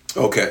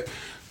 Okay.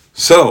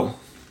 So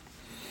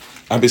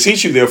I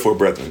beseech you, therefore,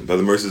 brethren, by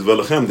the mercies of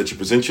Elohim, that you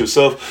present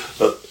yourself,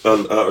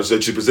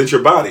 that you present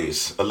your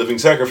bodies a living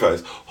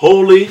sacrifice,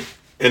 holy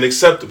and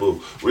acceptable,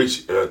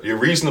 which your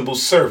reasonable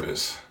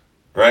service,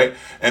 right?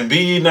 And be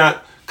ye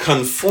not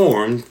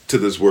conformed to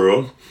this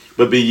world,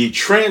 but be ye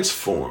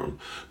transformed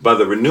by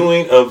the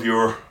renewing of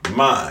your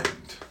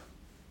mind.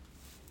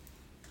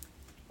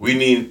 We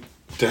need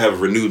to have a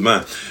renewed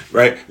mind,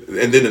 right?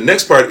 And then the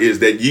next part is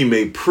that ye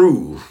may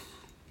prove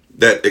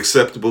that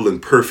acceptable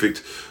and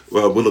perfect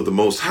will of the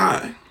Most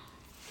High,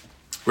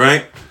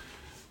 right?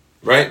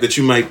 Right? That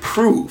you might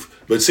prove.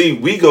 But see,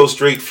 we go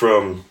straight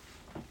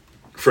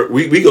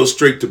we go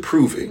straight to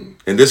proving.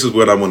 And this is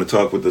what I want to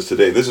talk with us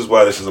today. This is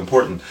why this is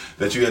important,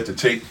 that you have to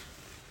take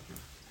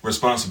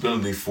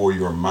responsibility for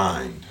your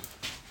mind.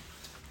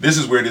 This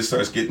is where this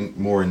starts getting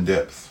more in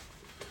depth.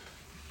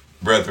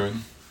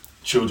 Brethren,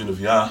 children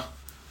of Yah,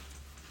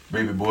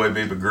 baby boy,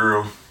 baby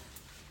girl,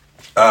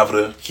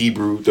 Avda,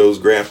 Hebrew, those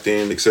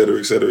grafted in, etc.,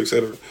 etc.,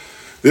 etc.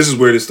 This is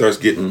where this starts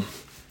getting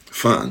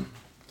fun.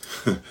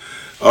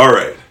 All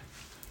right.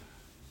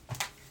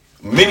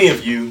 Many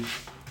of you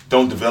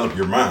don't develop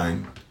your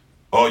mind.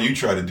 All you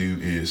try to do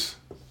is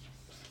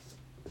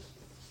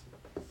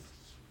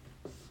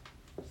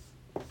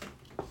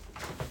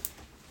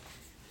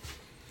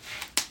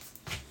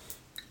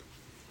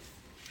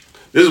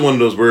this is one of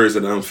those words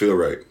that I don't feel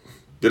right.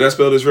 Did I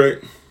spell this right?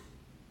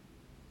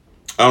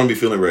 I don't be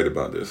feeling right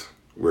about this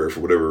word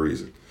for whatever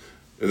reason.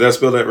 Did I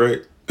spell that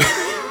right?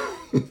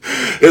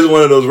 It's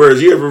one of those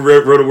words. You ever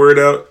wrote a word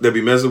out that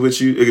be messing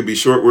with you? It could be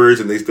short words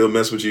and they still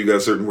mess with you. You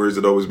got certain words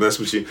that always mess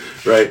with you,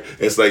 right?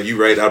 It's like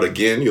you write out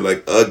again. You're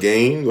like,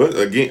 again? What?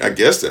 Again? I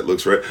guess that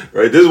looks right.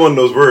 Right? This is one of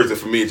those words that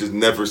for me, it just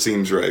never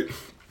seems right.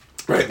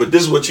 Right? But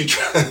this is what you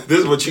try. This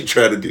is what you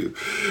try to do.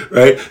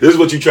 Right? This is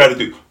what you try to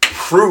do.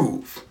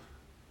 Prove.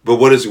 But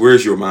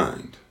where's your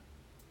mind?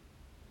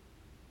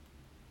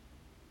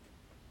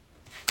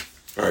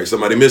 All right,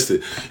 somebody missed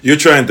it. You're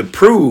trying to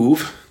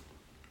prove,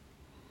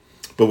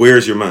 but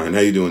where's your mind?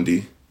 How you doing,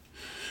 D?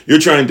 You're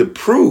trying to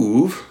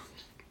prove,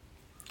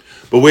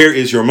 but where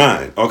is your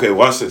mind? Okay,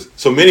 watch this.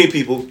 So many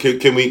people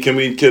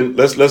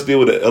let's deal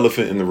with the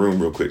elephant in the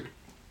room real quick.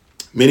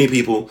 Many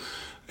people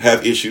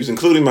have issues,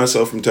 including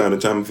myself from time to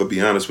time. If I'll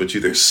be honest with you,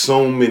 there's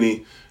so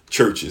many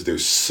churches,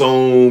 there's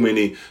so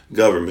many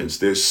governments,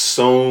 there's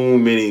so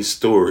many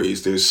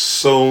stories, there's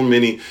so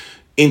many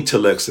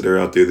intellects that are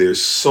out there.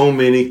 There's so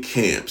many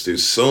camps.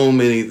 There's so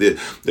many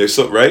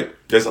right?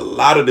 There's a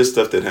lot of this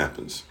stuff that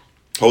happens.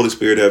 Holy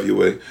Spirit, have your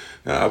way.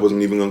 I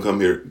wasn't even gonna come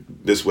here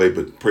this way,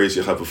 but praise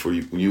Yahweh for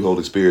you,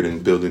 Holy Spirit,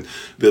 and building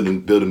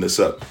this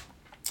up.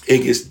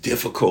 It gets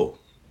difficult.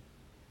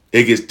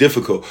 It gets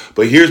difficult.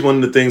 But here's one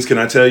of the things, can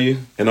I tell you,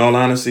 in all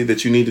honesty,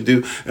 that you need to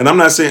do? And I'm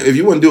not saying if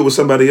you want to do it with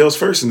somebody else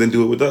first and then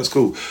do it with us,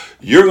 cool.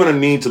 You're going to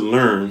need to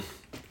learn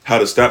how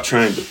to stop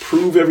trying to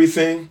prove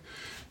everything.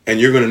 And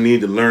you're going to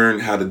need to learn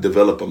how to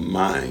develop a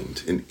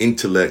mind, an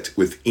intellect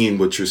within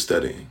what you're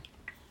studying.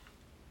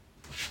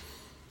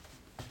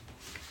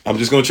 I'm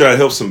just going to try to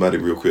help somebody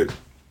real quick.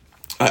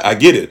 I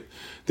get it.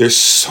 There's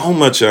so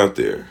much out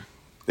there.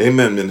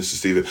 Amen, Minister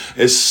Stephen.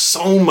 There's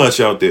so much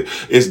out there.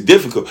 It's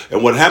difficult.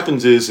 And what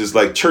happens is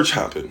like church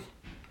hopping,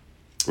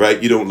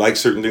 right? You don't like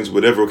certain things,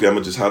 whatever. Okay, I'm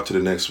going to just hop to the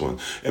next one.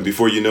 And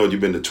before you know it,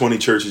 you've been to 20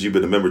 churches. You've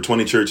been a member of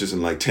 20 churches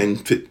in like 10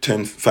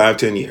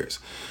 years,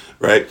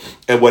 right?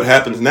 And what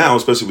happens now,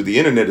 especially with the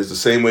internet, is the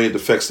same way it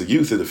affects the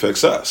youth, it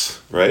affects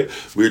us, right?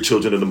 We're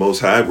children of the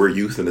Most High. We're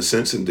youth in a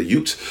sense. And the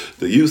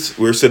youth,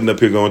 we're sitting up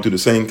here going through the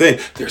same thing.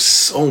 There's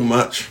so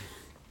much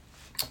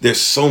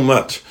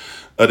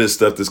of this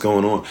stuff that's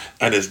going on.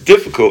 And it's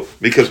difficult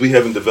because we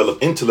haven't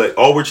developed intellect.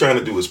 All we're trying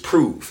to do is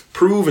prove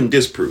and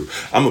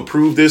disprove. I'm going to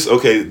prove this.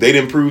 Okay, they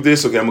didn't prove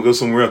this. Okay, I'm going to go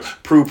somewhere else.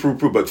 Prove.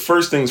 But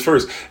first things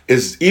first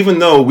is, even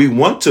though we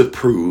want to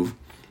prove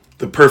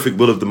the perfect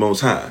will of the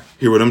Most High,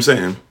 hear what I'm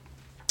saying?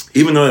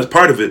 Even though that's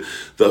part of it,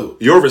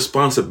 your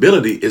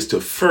responsibility is to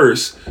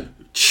first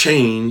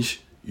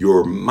change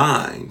your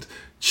mind,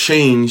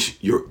 change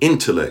your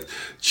intellect,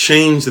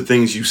 change the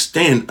things you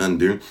stand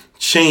under,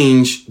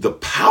 change the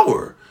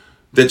power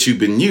that you've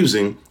been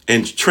using,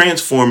 and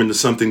transform into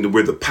something to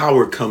where the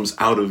power comes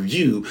out of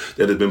you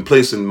that has been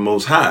placed in the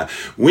Most High.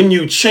 When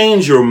you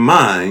change your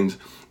mind,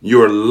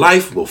 your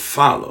life will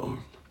follow,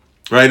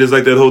 right? It's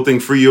like that whole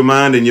thing, free your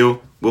mind and you'll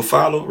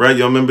follow, right?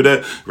 Y'all remember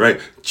that, right?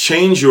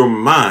 Change your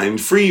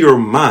mind, free your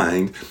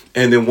mind,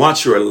 and then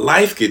watch your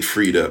life get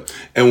freed up.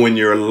 And when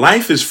your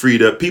life is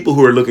freed up, people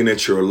who are looking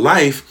at your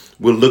life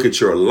will look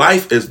at your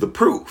life as the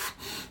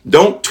proof.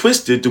 Don't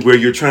twist it to where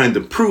you're trying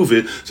to prove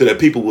it so that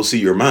people will see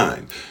your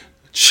mind.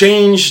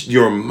 Change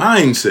your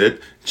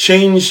mindset,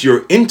 change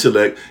your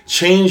intellect,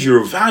 change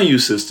your value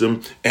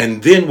system,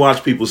 and then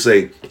watch people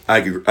say, I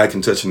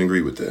can touch and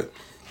agree with that.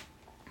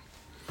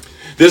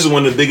 This is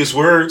one of the biggest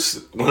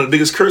words, one of the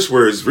biggest curse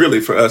words really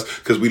for us,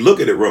 because we look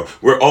at it wrong.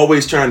 We're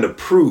always trying to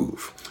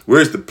prove.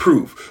 Where's the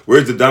proof?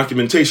 Where's the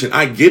documentation?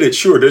 I get it.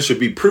 Sure, there should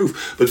be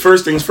proof. But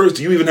first things first,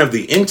 do you even have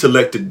the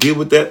intellect to deal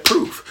with that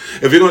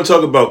proof? If you're going to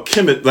talk about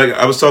chemistry, like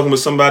I was talking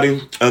with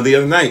somebody the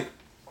other night,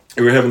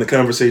 and we were having a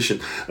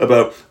conversation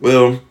about,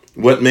 well,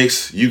 what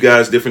makes you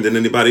guys different than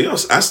anybody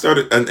else? I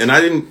started, and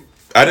I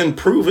didn't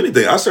prove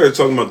anything. I started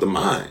talking about the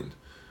mind.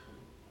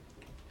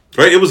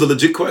 Right? It was a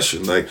legit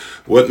question. Like,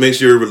 what makes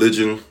your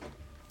religion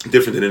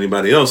different than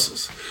anybody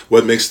else's?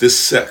 What makes this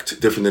sect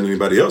different than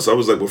anybody else? I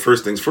was like, well,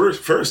 first things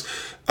first,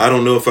 I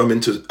don't know if I'm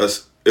into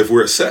us, if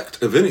we're a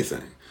sect of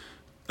anything.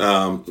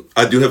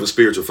 I do have a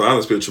spiritual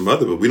father, spiritual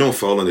mother, but we don't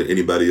fall under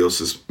anybody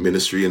else's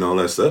ministry and all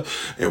that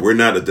stuff. And we're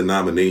not a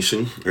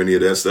denomination or any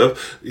of that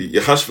stuff.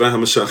 Yahashua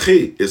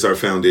HaMashiach is our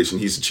foundation.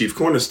 He's the chief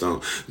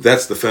cornerstone.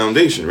 That's the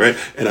foundation, right?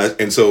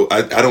 And so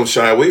I don't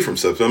shy away from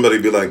stuff. Somebody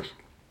be like,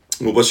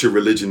 well, what's your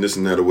religion, this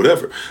and that, or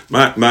whatever.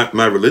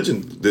 My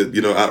religion,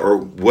 or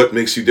what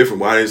makes you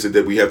different? Why is it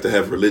that we have to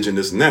have religion,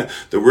 this and that?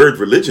 The word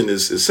religion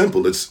is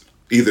simple. It's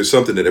either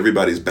something that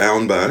everybody's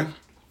bound by.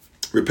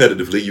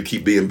 Repetitively, you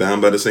keep being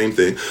bound by the same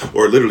thing,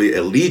 or literally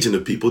a legion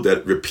of people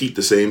that repeat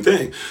the same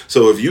thing.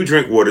 So if you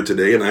drink water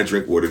today and I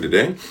drink water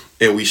today,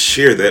 and we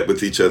share that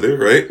with each other,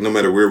 right? No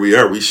matter where we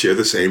are, we share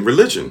the same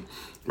religion,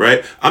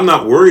 right? I'm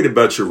not worried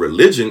about your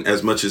religion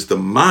as much as the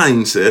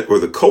mindset or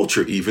the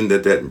culture even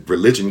that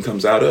religion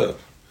comes out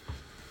of.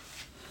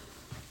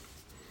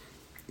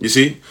 You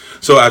see?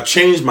 So I've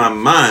changed my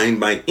mind,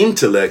 my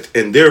intellect,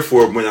 and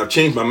therefore when I've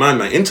changed my mind,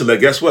 my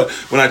intellect, guess what?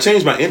 When I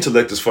change my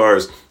intellect as far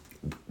as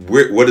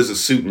what is a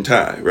suit and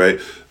tie, right?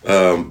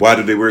 Why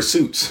do they wear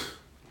suits?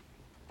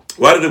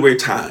 Why do they wear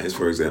ties,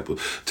 for example?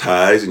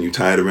 Ties, and you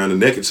tie it around the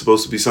neck. It's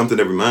supposed to be something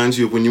that reminds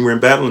you of when you were in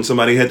battle and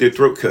somebody had their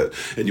throat cut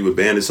and you would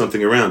bandage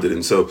something around it.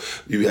 And so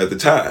you have the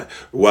tie.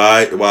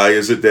 Why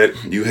is it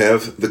that you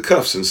have the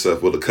cuffs and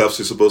stuff? Well, the cuffs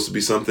are supposed to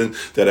be something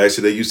that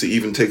actually they used to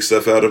even take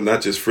stuff out of,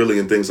 not just frilly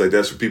and things like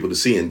that for people to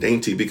see, and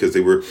dainty because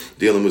they were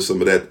dealing with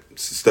some of that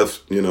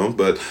stuff,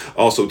 but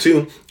also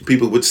too,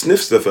 people would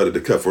sniff stuff out of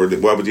the cuff. Or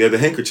why would you have the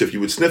handkerchief?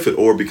 You would sniff it.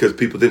 Or because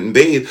people didn't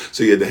bathe,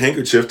 so you had the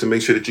handkerchief to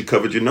make sure that you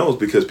covered your nose,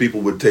 because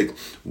people would take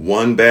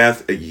one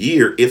bath a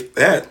year, if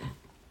that.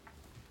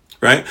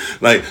 Right?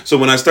 Like, so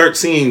when I start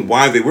seeing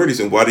why they wear these,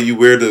 and why do you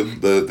wear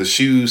the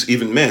shoes?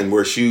 Even men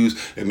wear shoes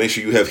and make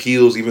sure you have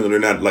heels, even though they're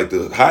not like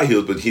the high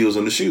heels, but heels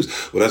on the shoes.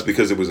 Well, that's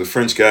because there was a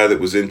French guy that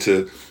was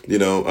into,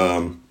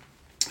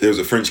 there was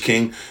a French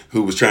king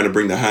who was trying to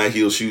bring the high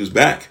heel shoes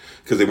back,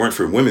 because they weren't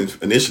for women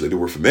initially, they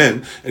were for men.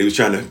 And he was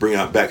trying to bring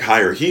out back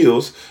higher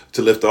heels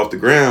to lift off the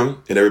ground,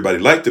 and everybody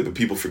liked it, but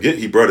people forget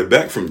he brought it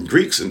back from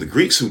Greeks, and the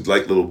Greeks, who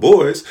like little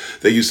boys,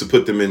 they used to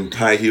put them in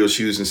high heel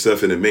shoes and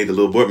stuff, and it made the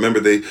little boy, remember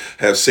they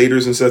have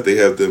satyrs and stuff, they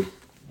have the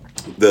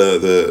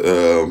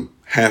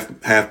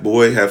half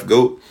boy, half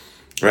goat,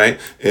 right?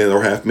 And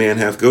or half man,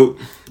 half goat,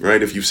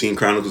 right? If you've seen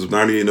Chronicles of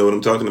Narnia, you know what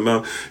I'm talking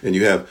about. And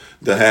you have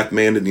the half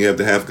man and you have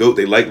the half goat.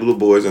 They like little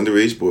boys,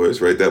 underage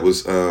boys, right? That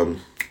was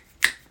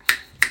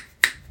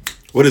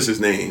what is his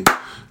name?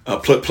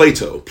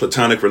 Plato,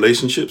 platonic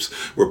relationships,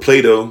 where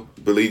Plato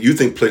believe you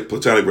think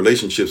platonic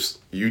relationships,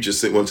 you just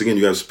think, once again,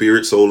 you have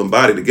spirit, soul, and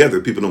body together.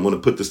 People don't want to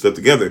put this stuff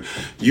together.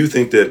 You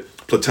think that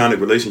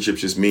platonic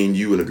relationships just mean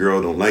you and a girl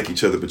don't like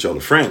each other, but y'all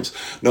are friends.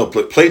 No,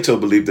 Plato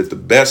believed that the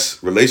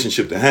best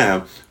relationship to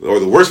have, or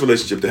the worst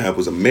relationship to have,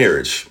 was a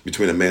marriage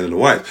between a man and a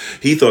wife.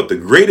 He thought the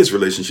greatest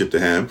relationship to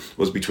have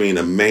was between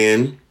a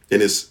man in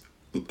his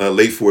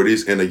late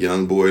 40s and a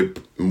young boy,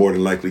 more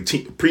than likely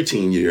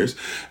preteen years.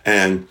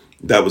 And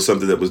that was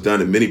something that was done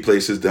in many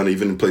places, done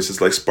even in places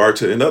like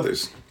Sparta and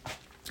others,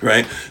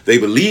 right? They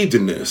believed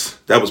in this.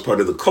 That was part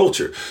of the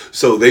culture.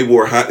 So they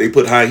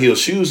put high heel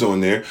shoes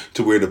on there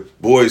to where the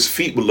boys'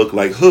 feet would look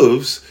like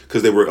hooves,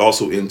 because they were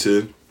also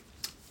into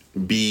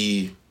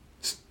bestiality,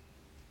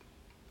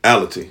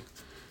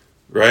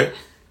 right?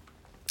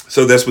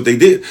 So that's what they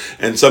did.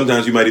 And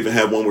sometimes you might even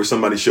have one where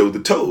somebody showed the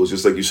toes,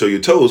 just like you show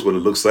your toes, what it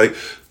looks like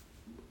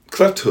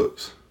cleft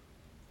hooves,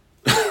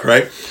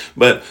 right?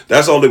 But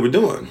that's all they were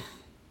doing,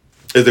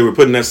 is they were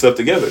putting that stuff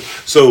together.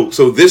 So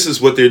this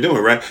is what they're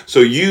doing, right? So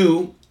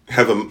you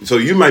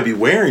might be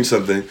wearing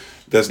something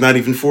that's not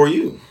even for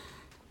you,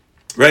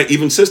 right?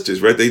 Even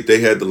sisters, right?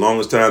 They had the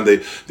longest time.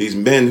 These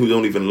men who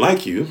don't even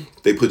like you,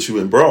 they put you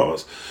in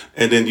bras.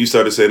 And then you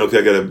started saying, okay,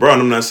 I got a bra.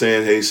 And I'm not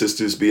saying, hey,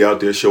 sisters, be out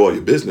there, show all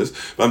your business.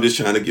 But I'm just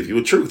trying to give you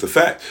a truth, a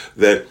fact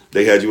that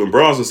they had you in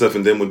bras and stuff.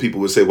 And then when people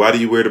would say, why do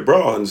you wear the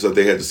bra? And so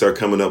they had to start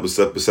coming up with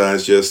stuff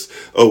besides just,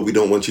 oh, we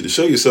don't want you to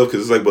show yourself.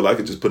 Because it's like, well, I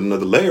could just put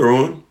another layer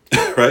on,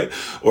 right?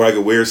 Or I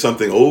could wear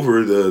something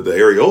over the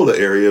areola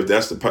area if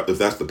that's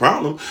the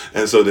problem.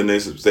 And so then they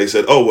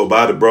said, oh, well,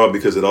 buy the bra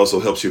because it also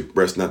helps your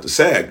breast not to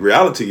sag.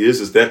 Reality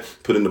is that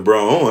putting the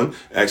bra on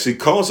actually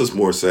causes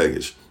more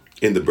saggage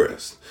in the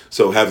breast.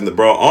 So having the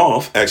bra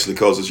off actually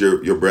causes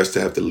your breasts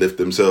to have to lift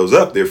themselves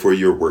up. Therefore,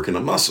 you're working a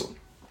muscle,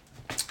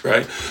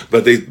 right?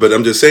 But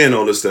I'm just saying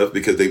all this stuff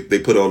because they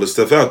put all this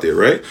stuff out there,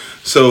 right?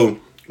 So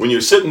when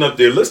you're sitting up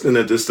there listening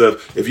to this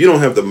stuff, if you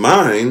don't have the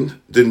mind,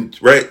 then,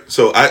 right?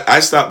 So I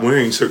stopped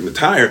wearing certain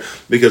attire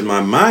because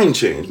my mind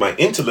changed, my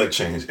intellect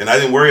changed, and I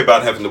didn't worry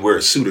about having to wear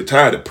a suit or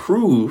tie to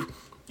prove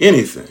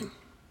anything.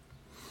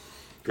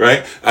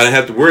 Right? I didn't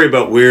have to worry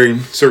about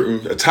wearing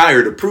certain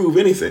attire to prove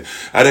anything.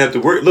 I didn't have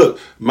to worry. Look,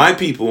 my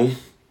people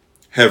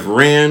have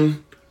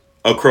ran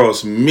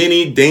across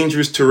many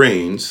dangerous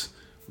terrains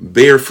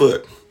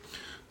barefoot.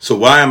 So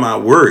why am I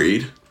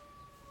worried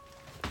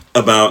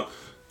about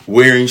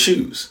wearing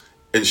shoes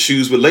and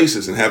shoes with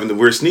laces and having to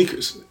wear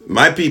sneakers?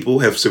 My people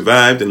have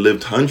survived and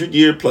lived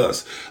 100-year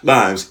plus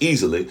lives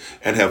easily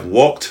and have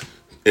walked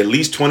at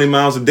least 20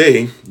 miles a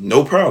day,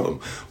 no problem.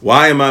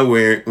 Why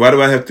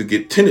do I have to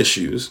get tennis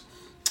shoes?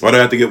 Why do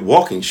I have to get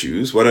walking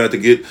shoes? Why do I have to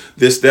get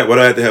this, that? Why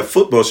do I have to have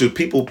football shoes?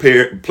 People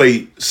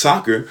play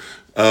soccer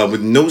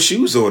with no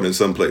shoes on in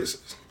some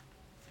places,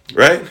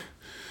 right?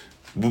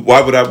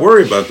 Why would I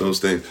worry about those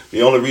things?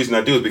 The only reason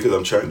I do is because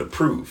I'm trying to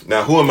prove.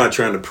 Now, who am I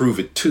trying to prove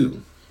it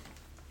to?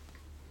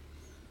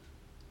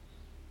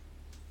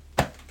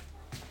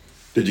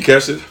 Did you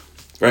catch it?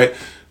 Right?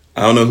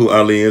 I don't know who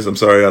Ali is. I'm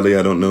sorry, Ali.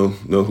 I don't know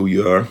who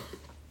you are.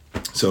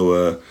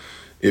 So,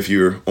 if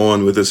you're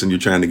on with us and you're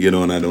trying to get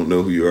on, I don't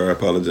know who you are. I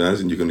apologize.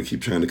 And you're going to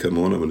keep trying to come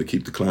on. I'm going to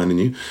keep declining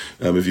you.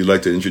 If you'd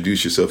like to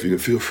introduce yourself, you can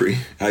feel free.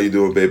 How you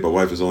doing, babe? My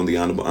wife is on, the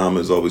Honorable Amma.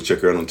 As always, check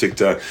her out on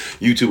TikTok,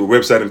 YouTube, or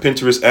website, and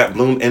Pinterest at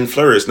Bloom and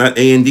Flourish. Not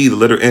A-N-D, the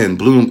letter N.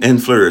 Bloom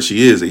and Flourish.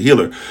 She is a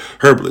healer,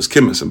 herbalist,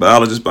 chemist, and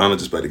biologist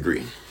by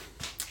degree.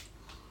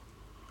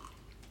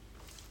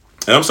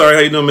 And I'm sorry.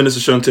 How you doing, Minister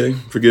Shante?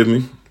 Forgive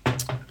me.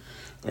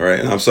 All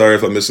right, and I'm sorry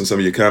if I'm missing some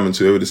of your comments.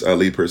 Whoever this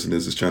Ali person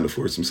is trying to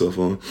force himself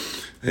on.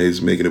 Hey,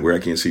 he's making it where I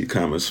can't see your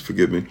comments.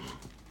 Forgive me.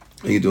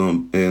 How you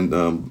doing? And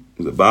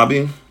is it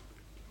Bobby? I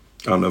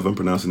don't know if I'm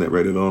pronouncing that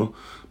right at all.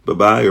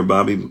 Bye or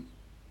Bobby,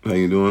 how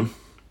you doing?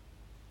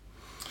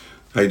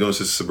 How you doing,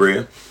 Sister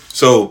Sabria?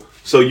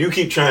 So you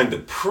keep trying to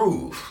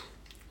prove,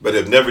 but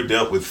have never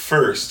dealt with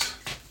first.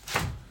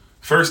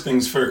 First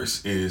things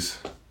first is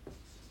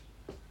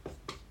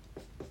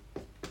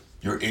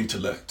your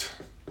intellect.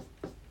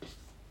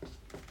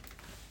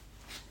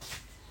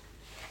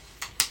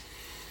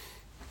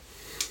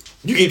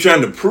 You keep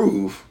trying to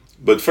prove,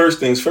 but first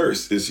things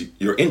first is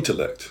your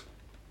intellect,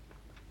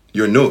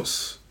 your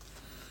nous.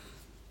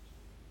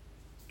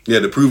 Yeah,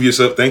 to prove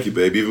yourself. Thank you,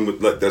 babe. Even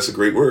with, that's a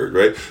great word,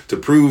 right? To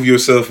prove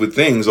yourself with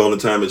things all the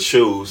time, it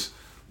shows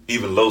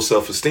even low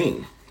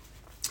self-esteem.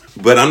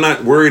 But I'm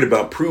not worried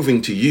about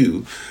proving to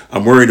you.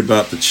 I'm worried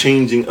about the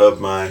changing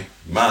of my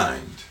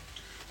mind,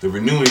 the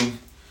renewing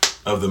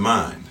of the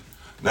mind.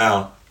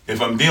 Now, if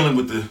I'm dealing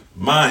with the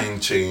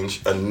mind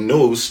change, a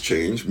nous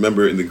change,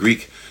 remember in the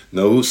Greek,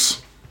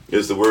 nous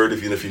is the word,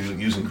 if you're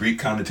using Greek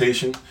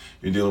connotation,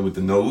 you're dealing with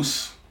the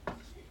nous.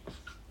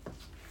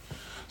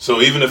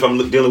 So even if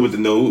I'm dealing with the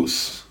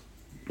nous,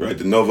 right,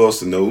 the novos,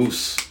 the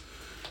nous,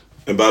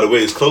 and by the way,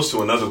 it's close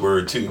to another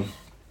word too.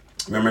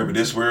 Remember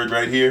this word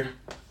right here?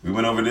 We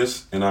went over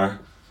this in our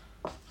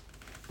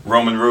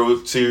Roman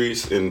Road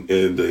series and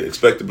the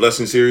Expected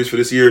Blessing series for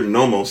this year.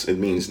 Nomos, it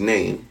means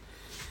name.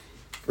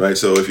 Right?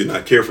 So if you're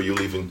not careful,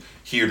 you'll even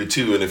hear the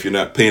two. And if you're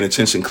not paying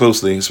attention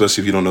closely,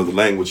 especially if you don't know the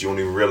language, you won't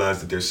even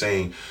realize that they're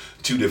saying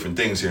two different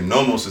things here.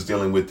 Nomos is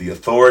dealing with the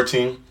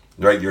authority,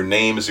 right? Your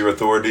name is your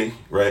authority,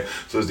 right?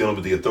 So it's dealing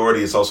with the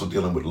authority. It's also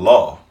dealing with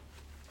law,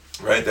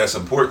 right? That's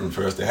important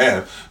for us to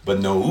have. But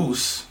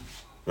nous,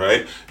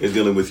 right, is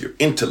dealing with your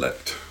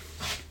intellect.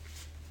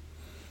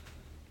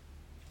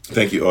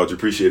 Thank you, Audrey.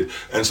 Appreciate it.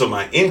 And so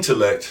my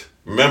intellect,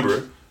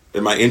 remember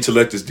that my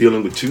intellect is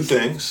dealing with two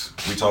things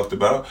we talked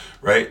about,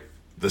 right?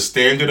 The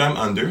standard I'm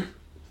under.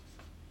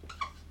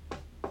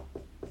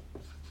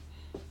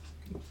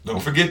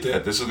 Don't forget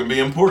that. This is going to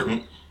be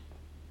important.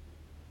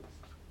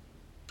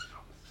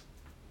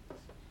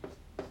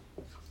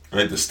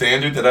 Right? The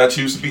standard that I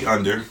choose to be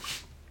under,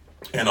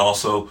 and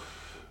also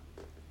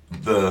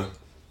the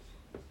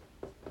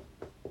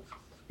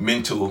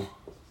mental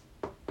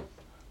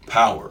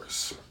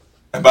powers.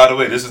 And by the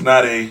way, this is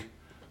not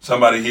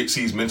somebody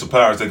sees mental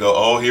powers, they go,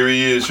 oh, here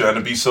he is trying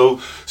to be so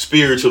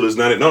spiritual. It's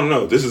not it.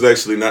 No. This is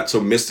actually not so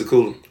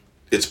mystical.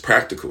 It's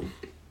practical,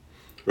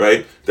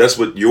 right? That's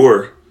what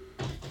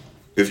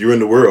if you're in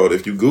the world,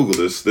 if you Google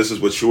this is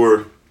what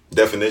your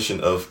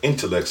definition of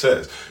intellect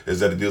says, is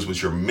that it deals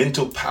with your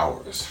mental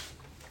powers.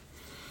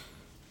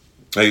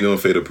 How you doing,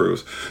 Fader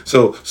Pros?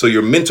 So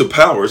your mental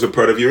powers are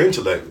part of your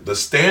intellect. The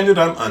standard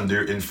I'm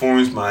under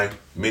informs my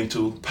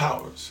mental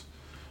powers.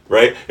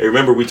 Right? And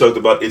remember, we talked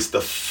about it's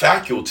the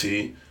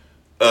faculty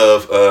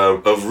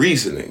of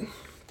reasoning.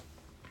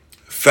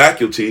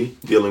 Faculty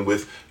dealing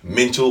with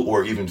mental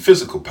or even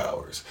physical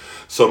powers.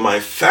 So my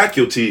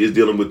faculty is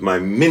dealing with my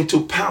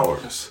mental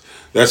powers.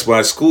 That's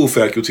why school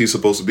faculty is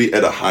supposed to be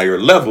at a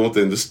higher level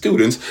than the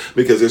students,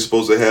 because they're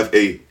supposed to have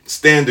a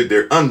standard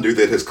they're under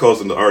that has caused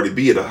them to already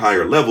be at a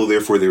higher level.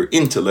 Therefore, their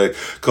intellect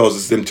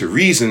causes them to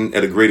reason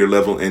at a greater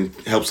level and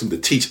helps them to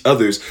teach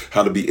others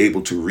how to be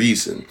able to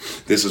reason.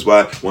 This is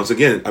why, once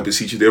again, I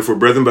beseech you, therefore,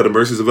 brethren, by the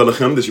mercies of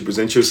Elohim, that you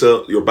present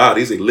your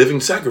bodies a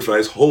living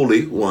sacrifice,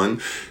 holy one,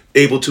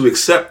 able to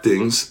accept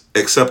things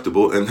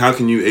acceptable. And how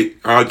can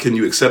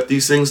you accept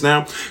these things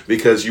now?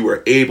 Because you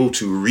are able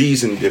to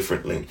reason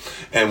differently.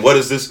 And what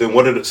is this? And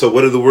what are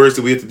the words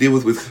that we have to deal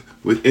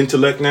with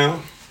intellect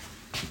now?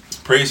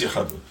 Praise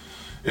Yahweh.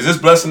 Is this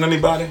blessing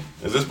anybody?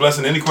 Is this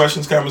blessing any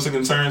questions, comments, and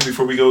concerns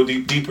before we go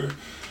deeper?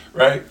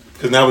 Right?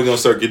 Because now we're going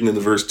to start getting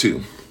into verse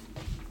 2.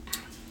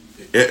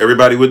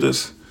 Everybody with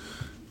us?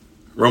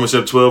 Romans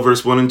chapter 12,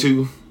 verse 1 and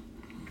 2.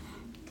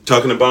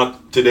 Talking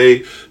about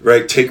today,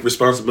 right? Take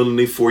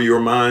responsibility for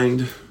your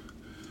mind.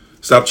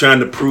 Stop trying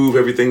to prove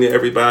everything to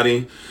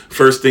everybody.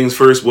 First things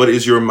first, what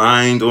is your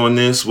mind on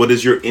this? What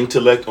is your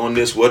intellect on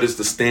this? What is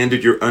the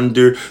standard you're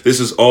under? This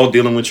is all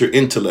dealing with your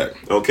intellect,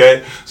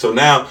 okay? So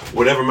now,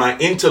 whatever my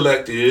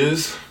intellect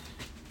is,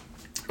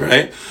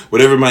 right?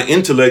 Whatever my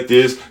intellect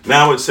is,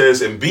 now it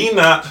says, and be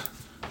not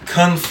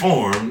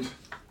conformed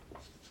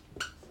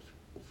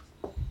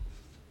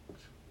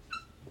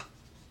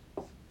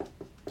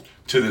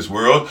to this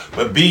world,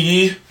 but be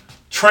ye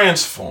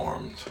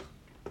transformed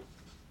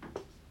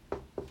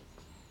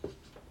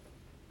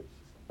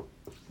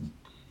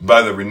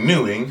by the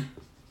renewing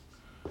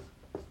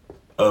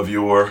of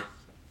your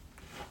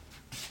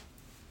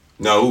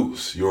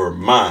nous, your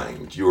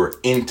mind, your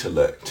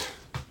intellect.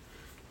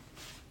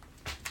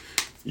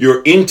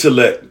 Your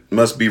intellect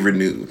must be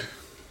renewed.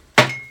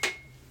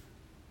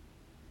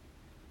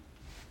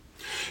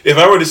 If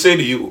I were to say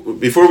to you,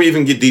 before we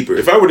even get deeper,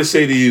 if I were to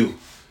say to you,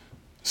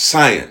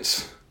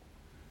 science,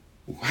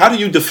 how do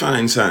you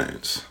define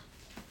science?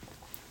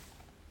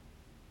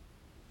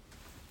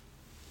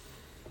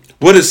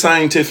 What is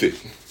scientific?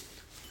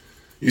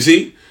 You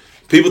see,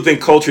 people think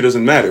culture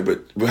doesn't matter,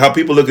 but how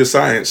people look at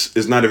science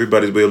is not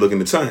everybody's way of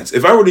looking at science.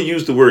 If I were to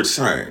use the word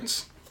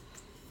science,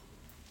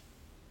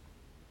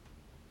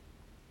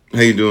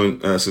 how you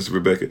doing, Sister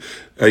Rebecca?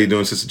 How you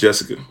doing, Sister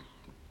Jessica?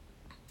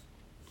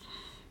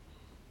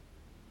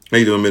 How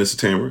you doing, Minister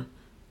Tamara?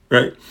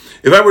 Right?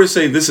 If I were to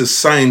say this is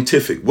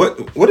scientific,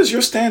 what is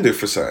your standard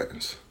for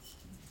science?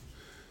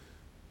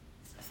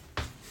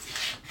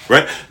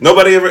 Right?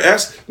 Nobody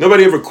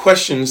ever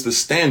questions the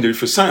standard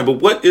for science.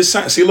 But what is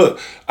science? See, look,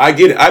 I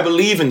get it. I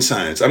believe in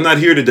science. I'm not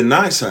here to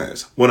deny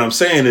science. What I'm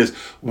saying is,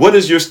 what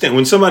is your standard?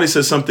 When somebody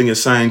says something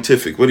is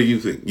scientific, what do you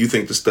think? You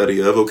think the study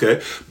of,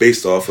 okay,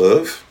 based off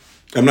of.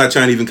 I'm not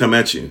trying to even come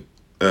at you,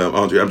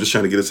 Andre. I'm just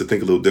trying to get us to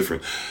think a little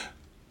different.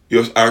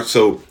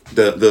 So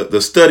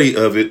the study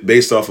of it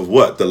based off of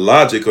what? The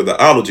logic or the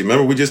ology.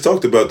 Remember, we just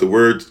talked about the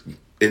word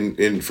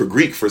in for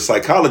Greek for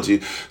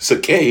psychology,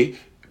 psyche,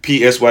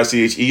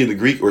 Psyche in the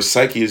Greek, or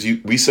psyche as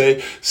we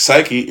say.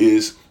 Psyche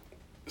is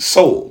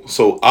soul.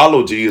 So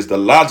ology is the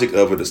logic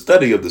of it, the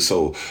study of the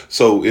soul.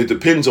 So it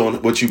depends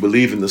on what you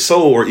believe in the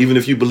soul, or even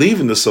if you believe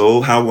in the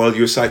soul, how well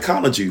your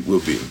psychology will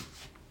be.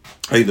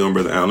 How you doing,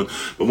 Brother Allen?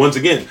 But once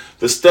again,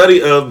 the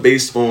study of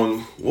based on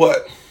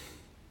what?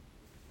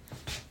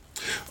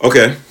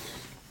 Okay.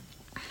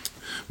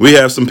 We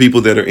have some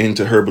people that are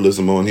into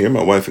herbalism on here,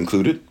 my wife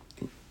included,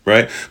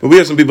 right? But we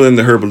have some people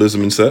into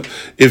herbalism and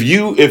stuff. If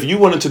you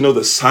wanted to know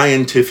the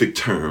scientific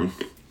term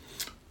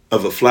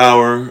of a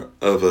flower,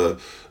 of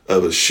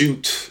a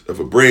shoot,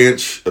 of a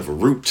branch, of a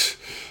root,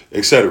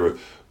 etc.,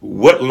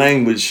 what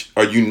language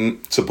are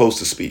you supposed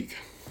to speak?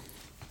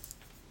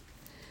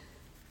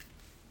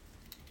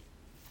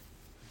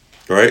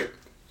 Right?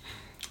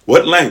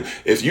 What language?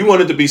 If you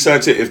wanted to be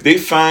scientific, if they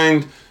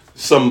find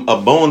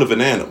a bone of an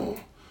animal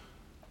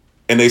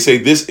and they say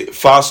this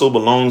fossil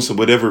belongs to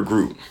whatever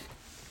group,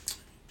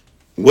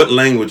 what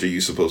language are you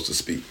supposed to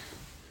speak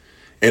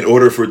in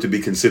order for it to be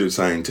considered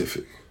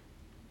scientific?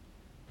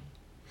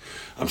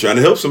 I'm trying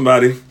to help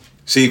somebody.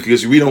 See,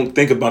 because we don't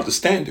think about the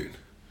standard.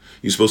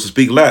 You're supposed to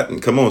speak Latin.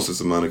 Come on,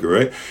 Sister Monica,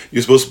 right?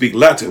 You're supposed to speak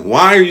Latin.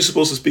 Why are you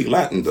supposed to speak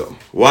Latin, though?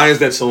 Why is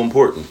that so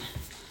important?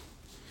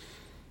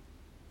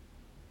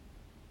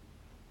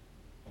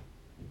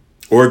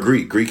 Or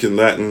Greek. Greek and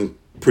Latin,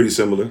 pretty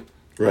similar,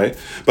 right?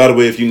 By the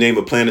way, if you name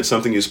a planet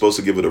something, you're supposed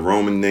to give it a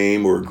Roman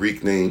name or a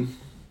Greek name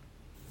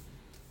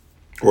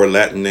or a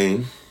Latin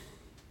name,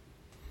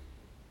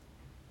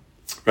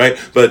 right?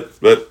 But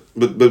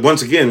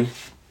once again,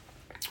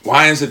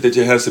 why is it that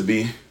it has to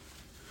be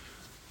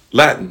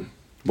Latin?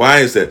 Why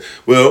is that?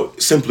 Well,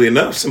 simply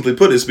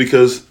put, it's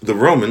because the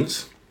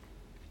Romans,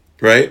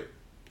 right,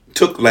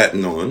 took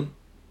Latin on,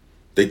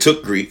 they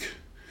took Greek,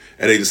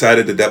 and they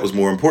decided that that was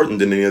more important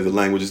than any other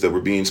languages that were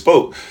being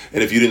spoke.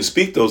 And if you didn't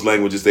speak those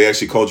languages, they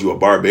actually called you a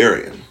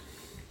barbarian.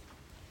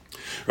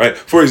 Right?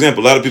 For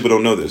example, a lot of people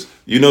don't know this.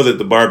 You know that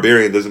the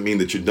barbarian doesn't mean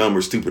that you're dumb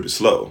or stupid or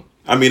slow.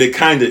 I mean, it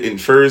kind of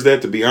infers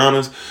that, to be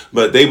honest,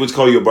 but they would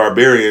call you a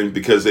barbarian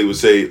because they would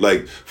say,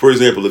 like, for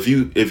example, if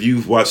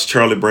you've watched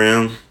Charlie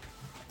Brown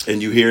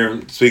and you hear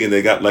him speaking,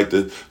 they got like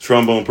the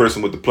trombone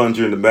person with the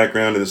plunger in the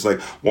background, and it's like,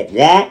 wah,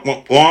 wah,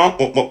 wah, wah,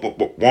 wah, wah,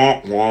 wah,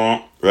 wah,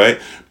 wah, right?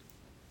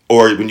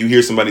 Or when you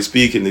hear somebody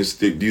speak and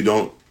you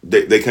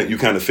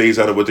kind of phase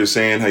out of what they're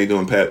saying. How you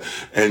doing, Pat?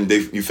 And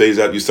you phase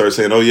out. You start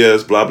saying, "Oh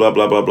yes, blah blah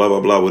blah blah blah blah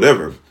blah,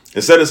 whatever."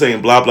 Instead of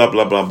saying blah blah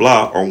blah blah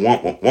blah or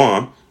wah wah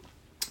wah,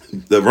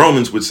 the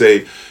Romans would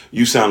say,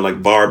 "You sound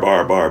like bar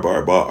bar bar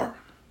bar bar."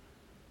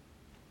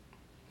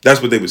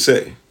 That's what they would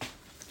say,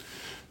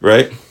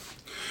 right?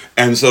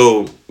 And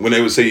so when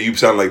they would say you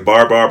sound like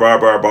bar bar bar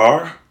bar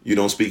bar, you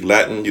don't speak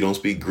Latin, you don't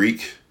speak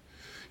Greek.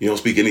 You don't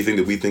speak anything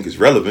that we think is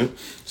relevant.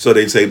 So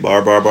they say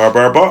bar, bar, bar,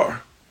 bar,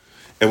 bar.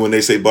 And when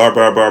they say bar,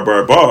 bar, bar,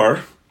 bar,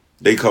 bar,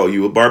 they call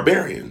you a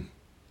barbarian.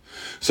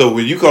 So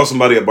when you call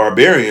somebody a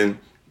barbarian,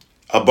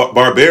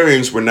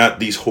 barbarians were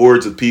not these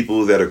hordes of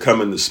people that are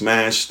coming to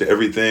smash to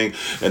everything.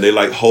 And they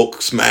like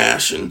Hulk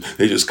smash and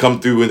they just come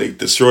through and they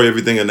destroy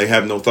everything and they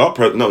have no thought.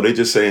 No, they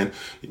just saying,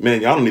 man,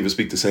 y'all don't even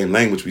speak the same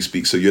language we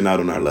speak, so you're not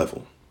on our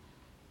level.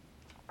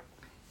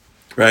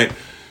 Right?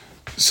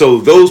 So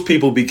those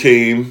people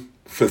became,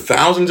 for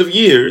thousands of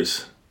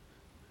years,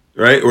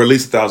 right, or at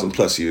least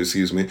 1,000+ years,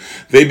 excuse me,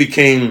 they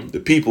became the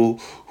people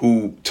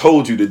who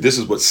told you that this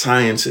is what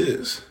science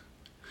is.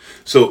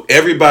 So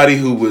everybody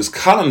who was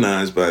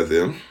colonized by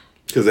them,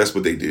 because that's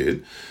what they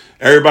did,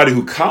 everybody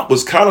who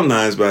was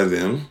colonized by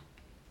them,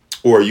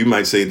 or you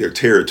might say their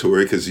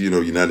territory, because, you know,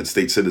 United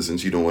States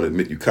citizens, you don't want to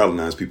admit you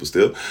colonize people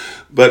still,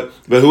 but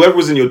whoever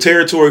was in your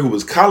territory who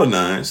was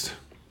colonized,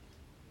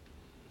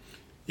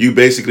 you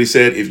basically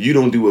said, if you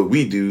don't do what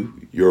we do,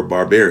 you're a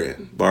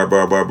barbarian. Bar,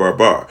 bar, bar, bar,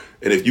 bar.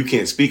 And if you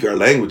can't speak our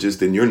languages,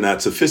 then you're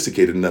not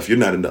sophisticated enough. You're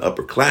not in the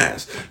upper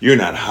class. You're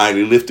not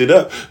highly lifted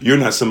up. You're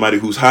not somebody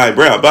who's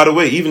highbrow. By the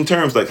way, even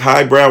terms like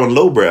highbrow and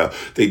lowbrow,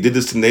 they did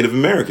this to Native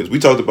Americans. We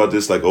talked about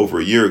this like over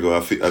a year ago, I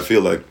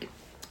feel like.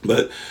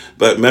 But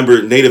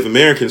remember, Native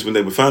Americans, when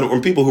they were found, or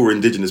people who were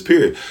indigenous,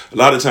 period, a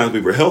lot of times we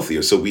were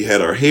healthier. So we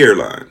had our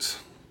hairlines.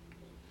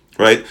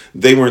 Right?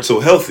 They weren't so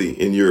healthy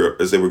in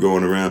Europe as they were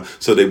going around,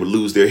 so they would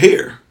lose their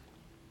hair.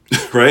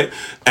 Right?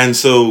 And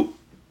so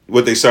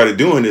what they started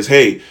doing is,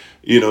 hey,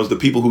 you know, the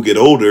people who get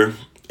older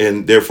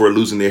and therefore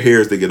losing their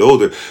hair as they get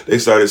older, they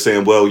started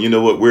saying, well, you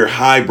know what, we're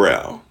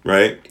highbrow,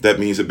 right? That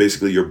means that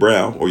basically your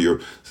brow or your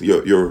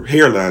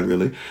hairline,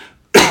 really,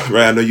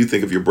 right? I know you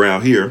think of your brow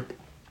here,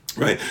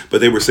 right?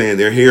 But they were saying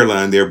their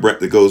hairline,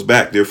 that goes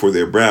back, therefore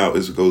their brow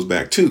goes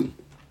back too.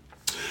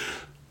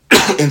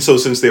 And so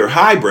since they're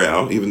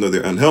highbrow, even though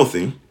they're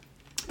unhealthy,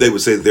 they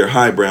would say that their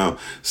highbrow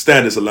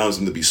status allows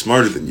them to be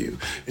smarter than you.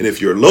 And if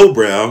you're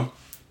lowbrow,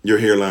 your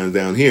hairline's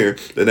down here,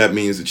 then that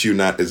means that you're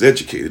not as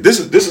educated. This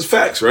is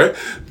facts, right?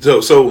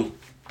 So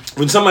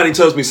when somebody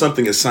tells me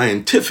something is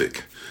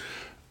scientific,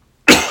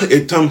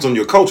 it comes on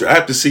your culture. I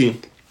have to see,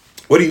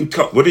 what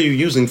are you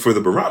using for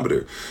the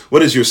barometer?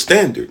 What is your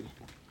standard?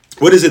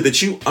 What is it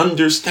that you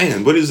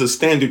understand? What is the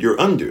standard you're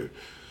under,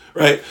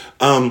 right?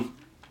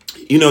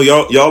 You know,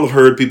 y'all have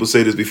heard people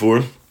say this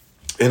before,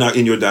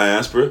 in your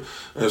diaspora,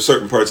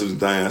 certain parts of the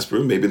diaspora,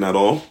 maybe not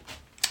all,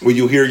 where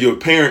you'll hear your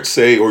parents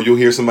say, or you'll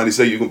hear somebody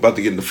say you're about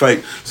to get in a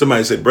fight.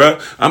 Somebody say,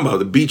 bruh, I'm about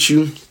to beat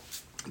you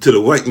to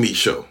the white meat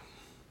show,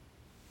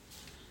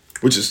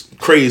 which is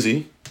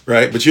crazy,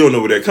 right? But you don't know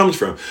where that comes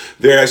from.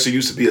 There actually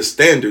used to be a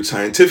standard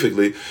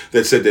scientifically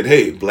that said that,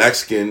 hey, black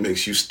skin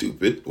makes you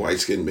stupid, white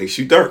skin makes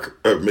you darker,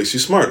 or makes you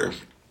smarter.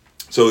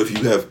 So if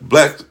you have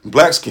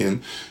black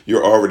skin,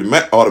 you're already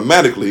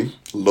automatically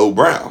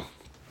lowbrow.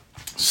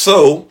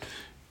 So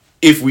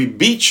if we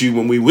beat you,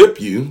 when we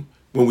whip you,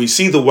 when we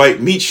see the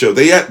white meat show,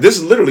 this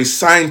is literally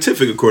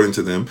scientific according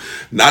to them.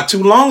 Not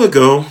too long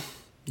ago,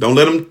 don't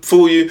let them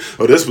fool you.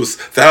 Oh, this was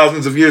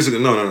thousands of years ago.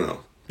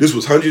 No. This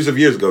was hundreds of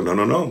years ago.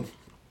 No.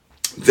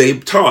 They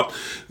taught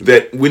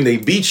that when they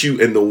beat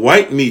you and the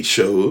white meat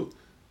showed,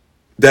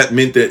 that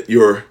meant that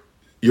your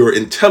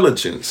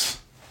intelligence,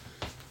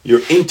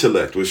 your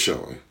intellect was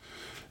showing.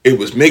 It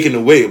was making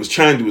away. It was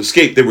trying to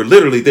escape. They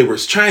were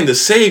trying to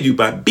save you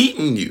by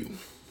beating you.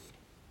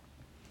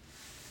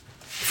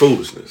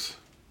 Foolishness.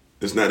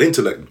 It's not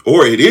intellect,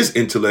 or it is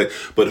intellect,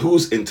 but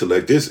whose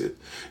intellect is it?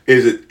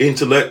 Is it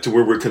intellect to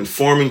where we're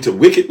conforming to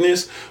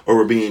wickedness, or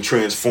we're being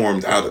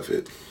transformed out of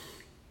it?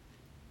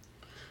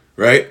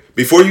 Right?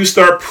 Before you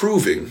start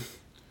proving,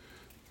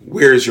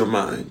 where's your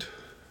mind?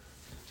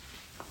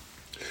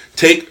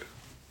 Take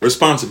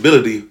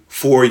responsibility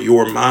for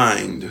your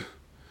mind.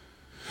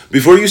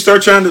 Before you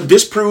start trying to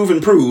disprove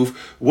and prove,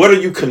 what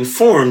are you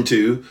conformed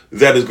to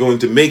that is going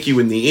to make you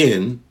in the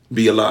end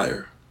be a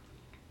liar?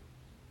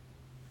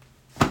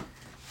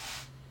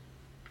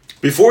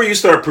 Before you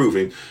start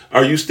proving,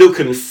 are you still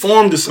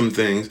conformed to some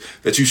things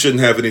that you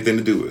shouldn't have anything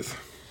to do with?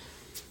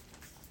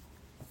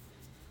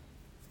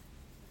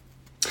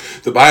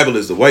 The Bible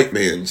is the white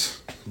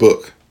man's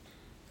book.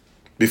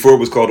 Before it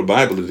was called a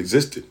Bible, it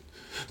existed.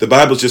 The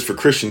Bible is just for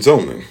Christians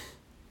only.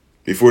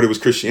 Before there was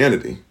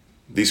Christianity,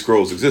 these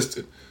scrolls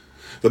existed.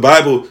 The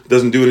Bible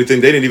doesn't do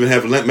anything. They didn't even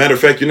have, matter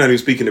of fact, you're not even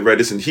speaking it right.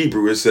 It's in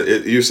Hebrew.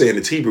 You're saying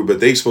it's Hebrew, but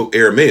they spoke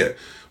Aramaic.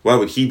 Why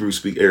would Hebrews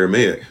speak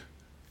Aramaic?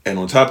 And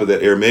on top of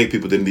that, Aramaic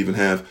people didn't even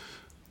have,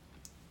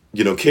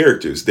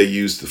 characters. They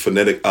used the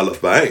phonetic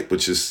aleph ba'et,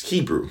 which is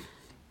Hebrew.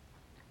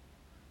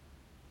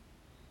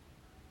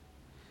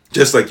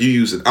 Just like you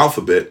use an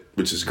alphabet,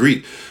 which is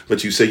Greek,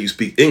 but you say you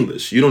speak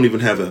English. You don't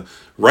even have a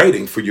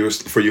writing for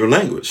your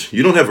language.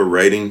 You don't have a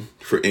writing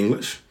for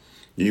English.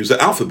 You use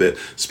the alphabet.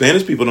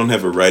 Spanish people don't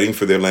have a writing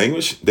for their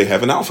language. They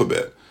have an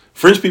alphabet.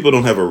 French people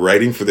don't have a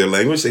writing for their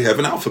language. They have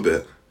an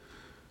alphabet.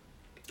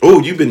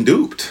 Oh, you've been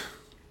duped.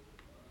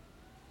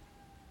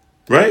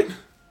 Right?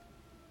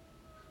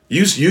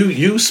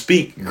 You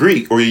speak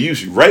Greek, or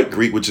you write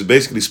Greek, which is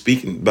basically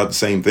speaking about the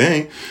same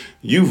thing.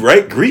 You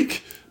write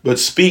Greek, but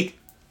speak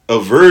a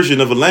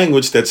version of a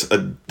language that's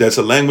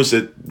a language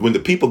that when the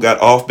people got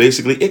off,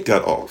 basically it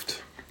got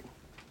offed.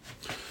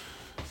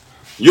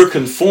 You're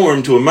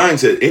conformed to a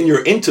mindset. In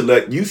your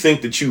intellect, you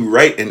think that you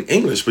write in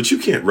English, but you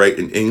can't write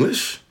in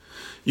English.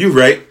 You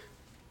write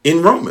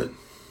in Roman.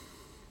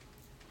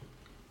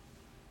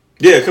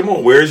 Yeah, come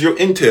on. Where's your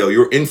intel,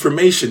 your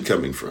information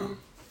coming from?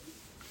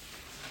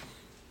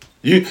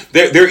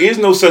 There is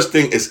no such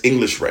thing as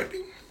English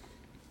writing.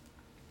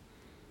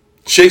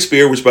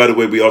 Shakespeare, which by the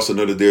way, we also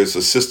know that there's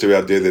a sister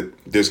out there that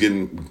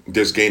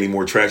there's gaining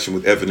more traction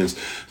with evidence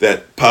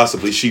that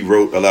possibly she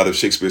wrote a lot of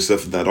Shakespeare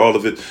stuff, if not all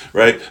of it,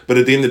 right? But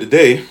at the end of the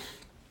day,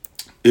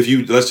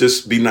 let's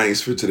just be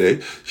nice for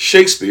today,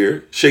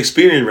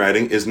 Shakespearean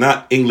writing is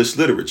not English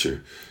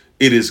literature.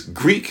 It is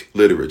Greek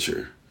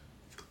literature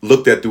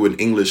looked at through an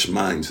English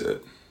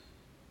mindset.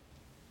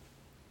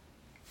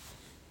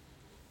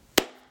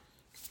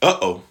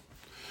 Uh-oh.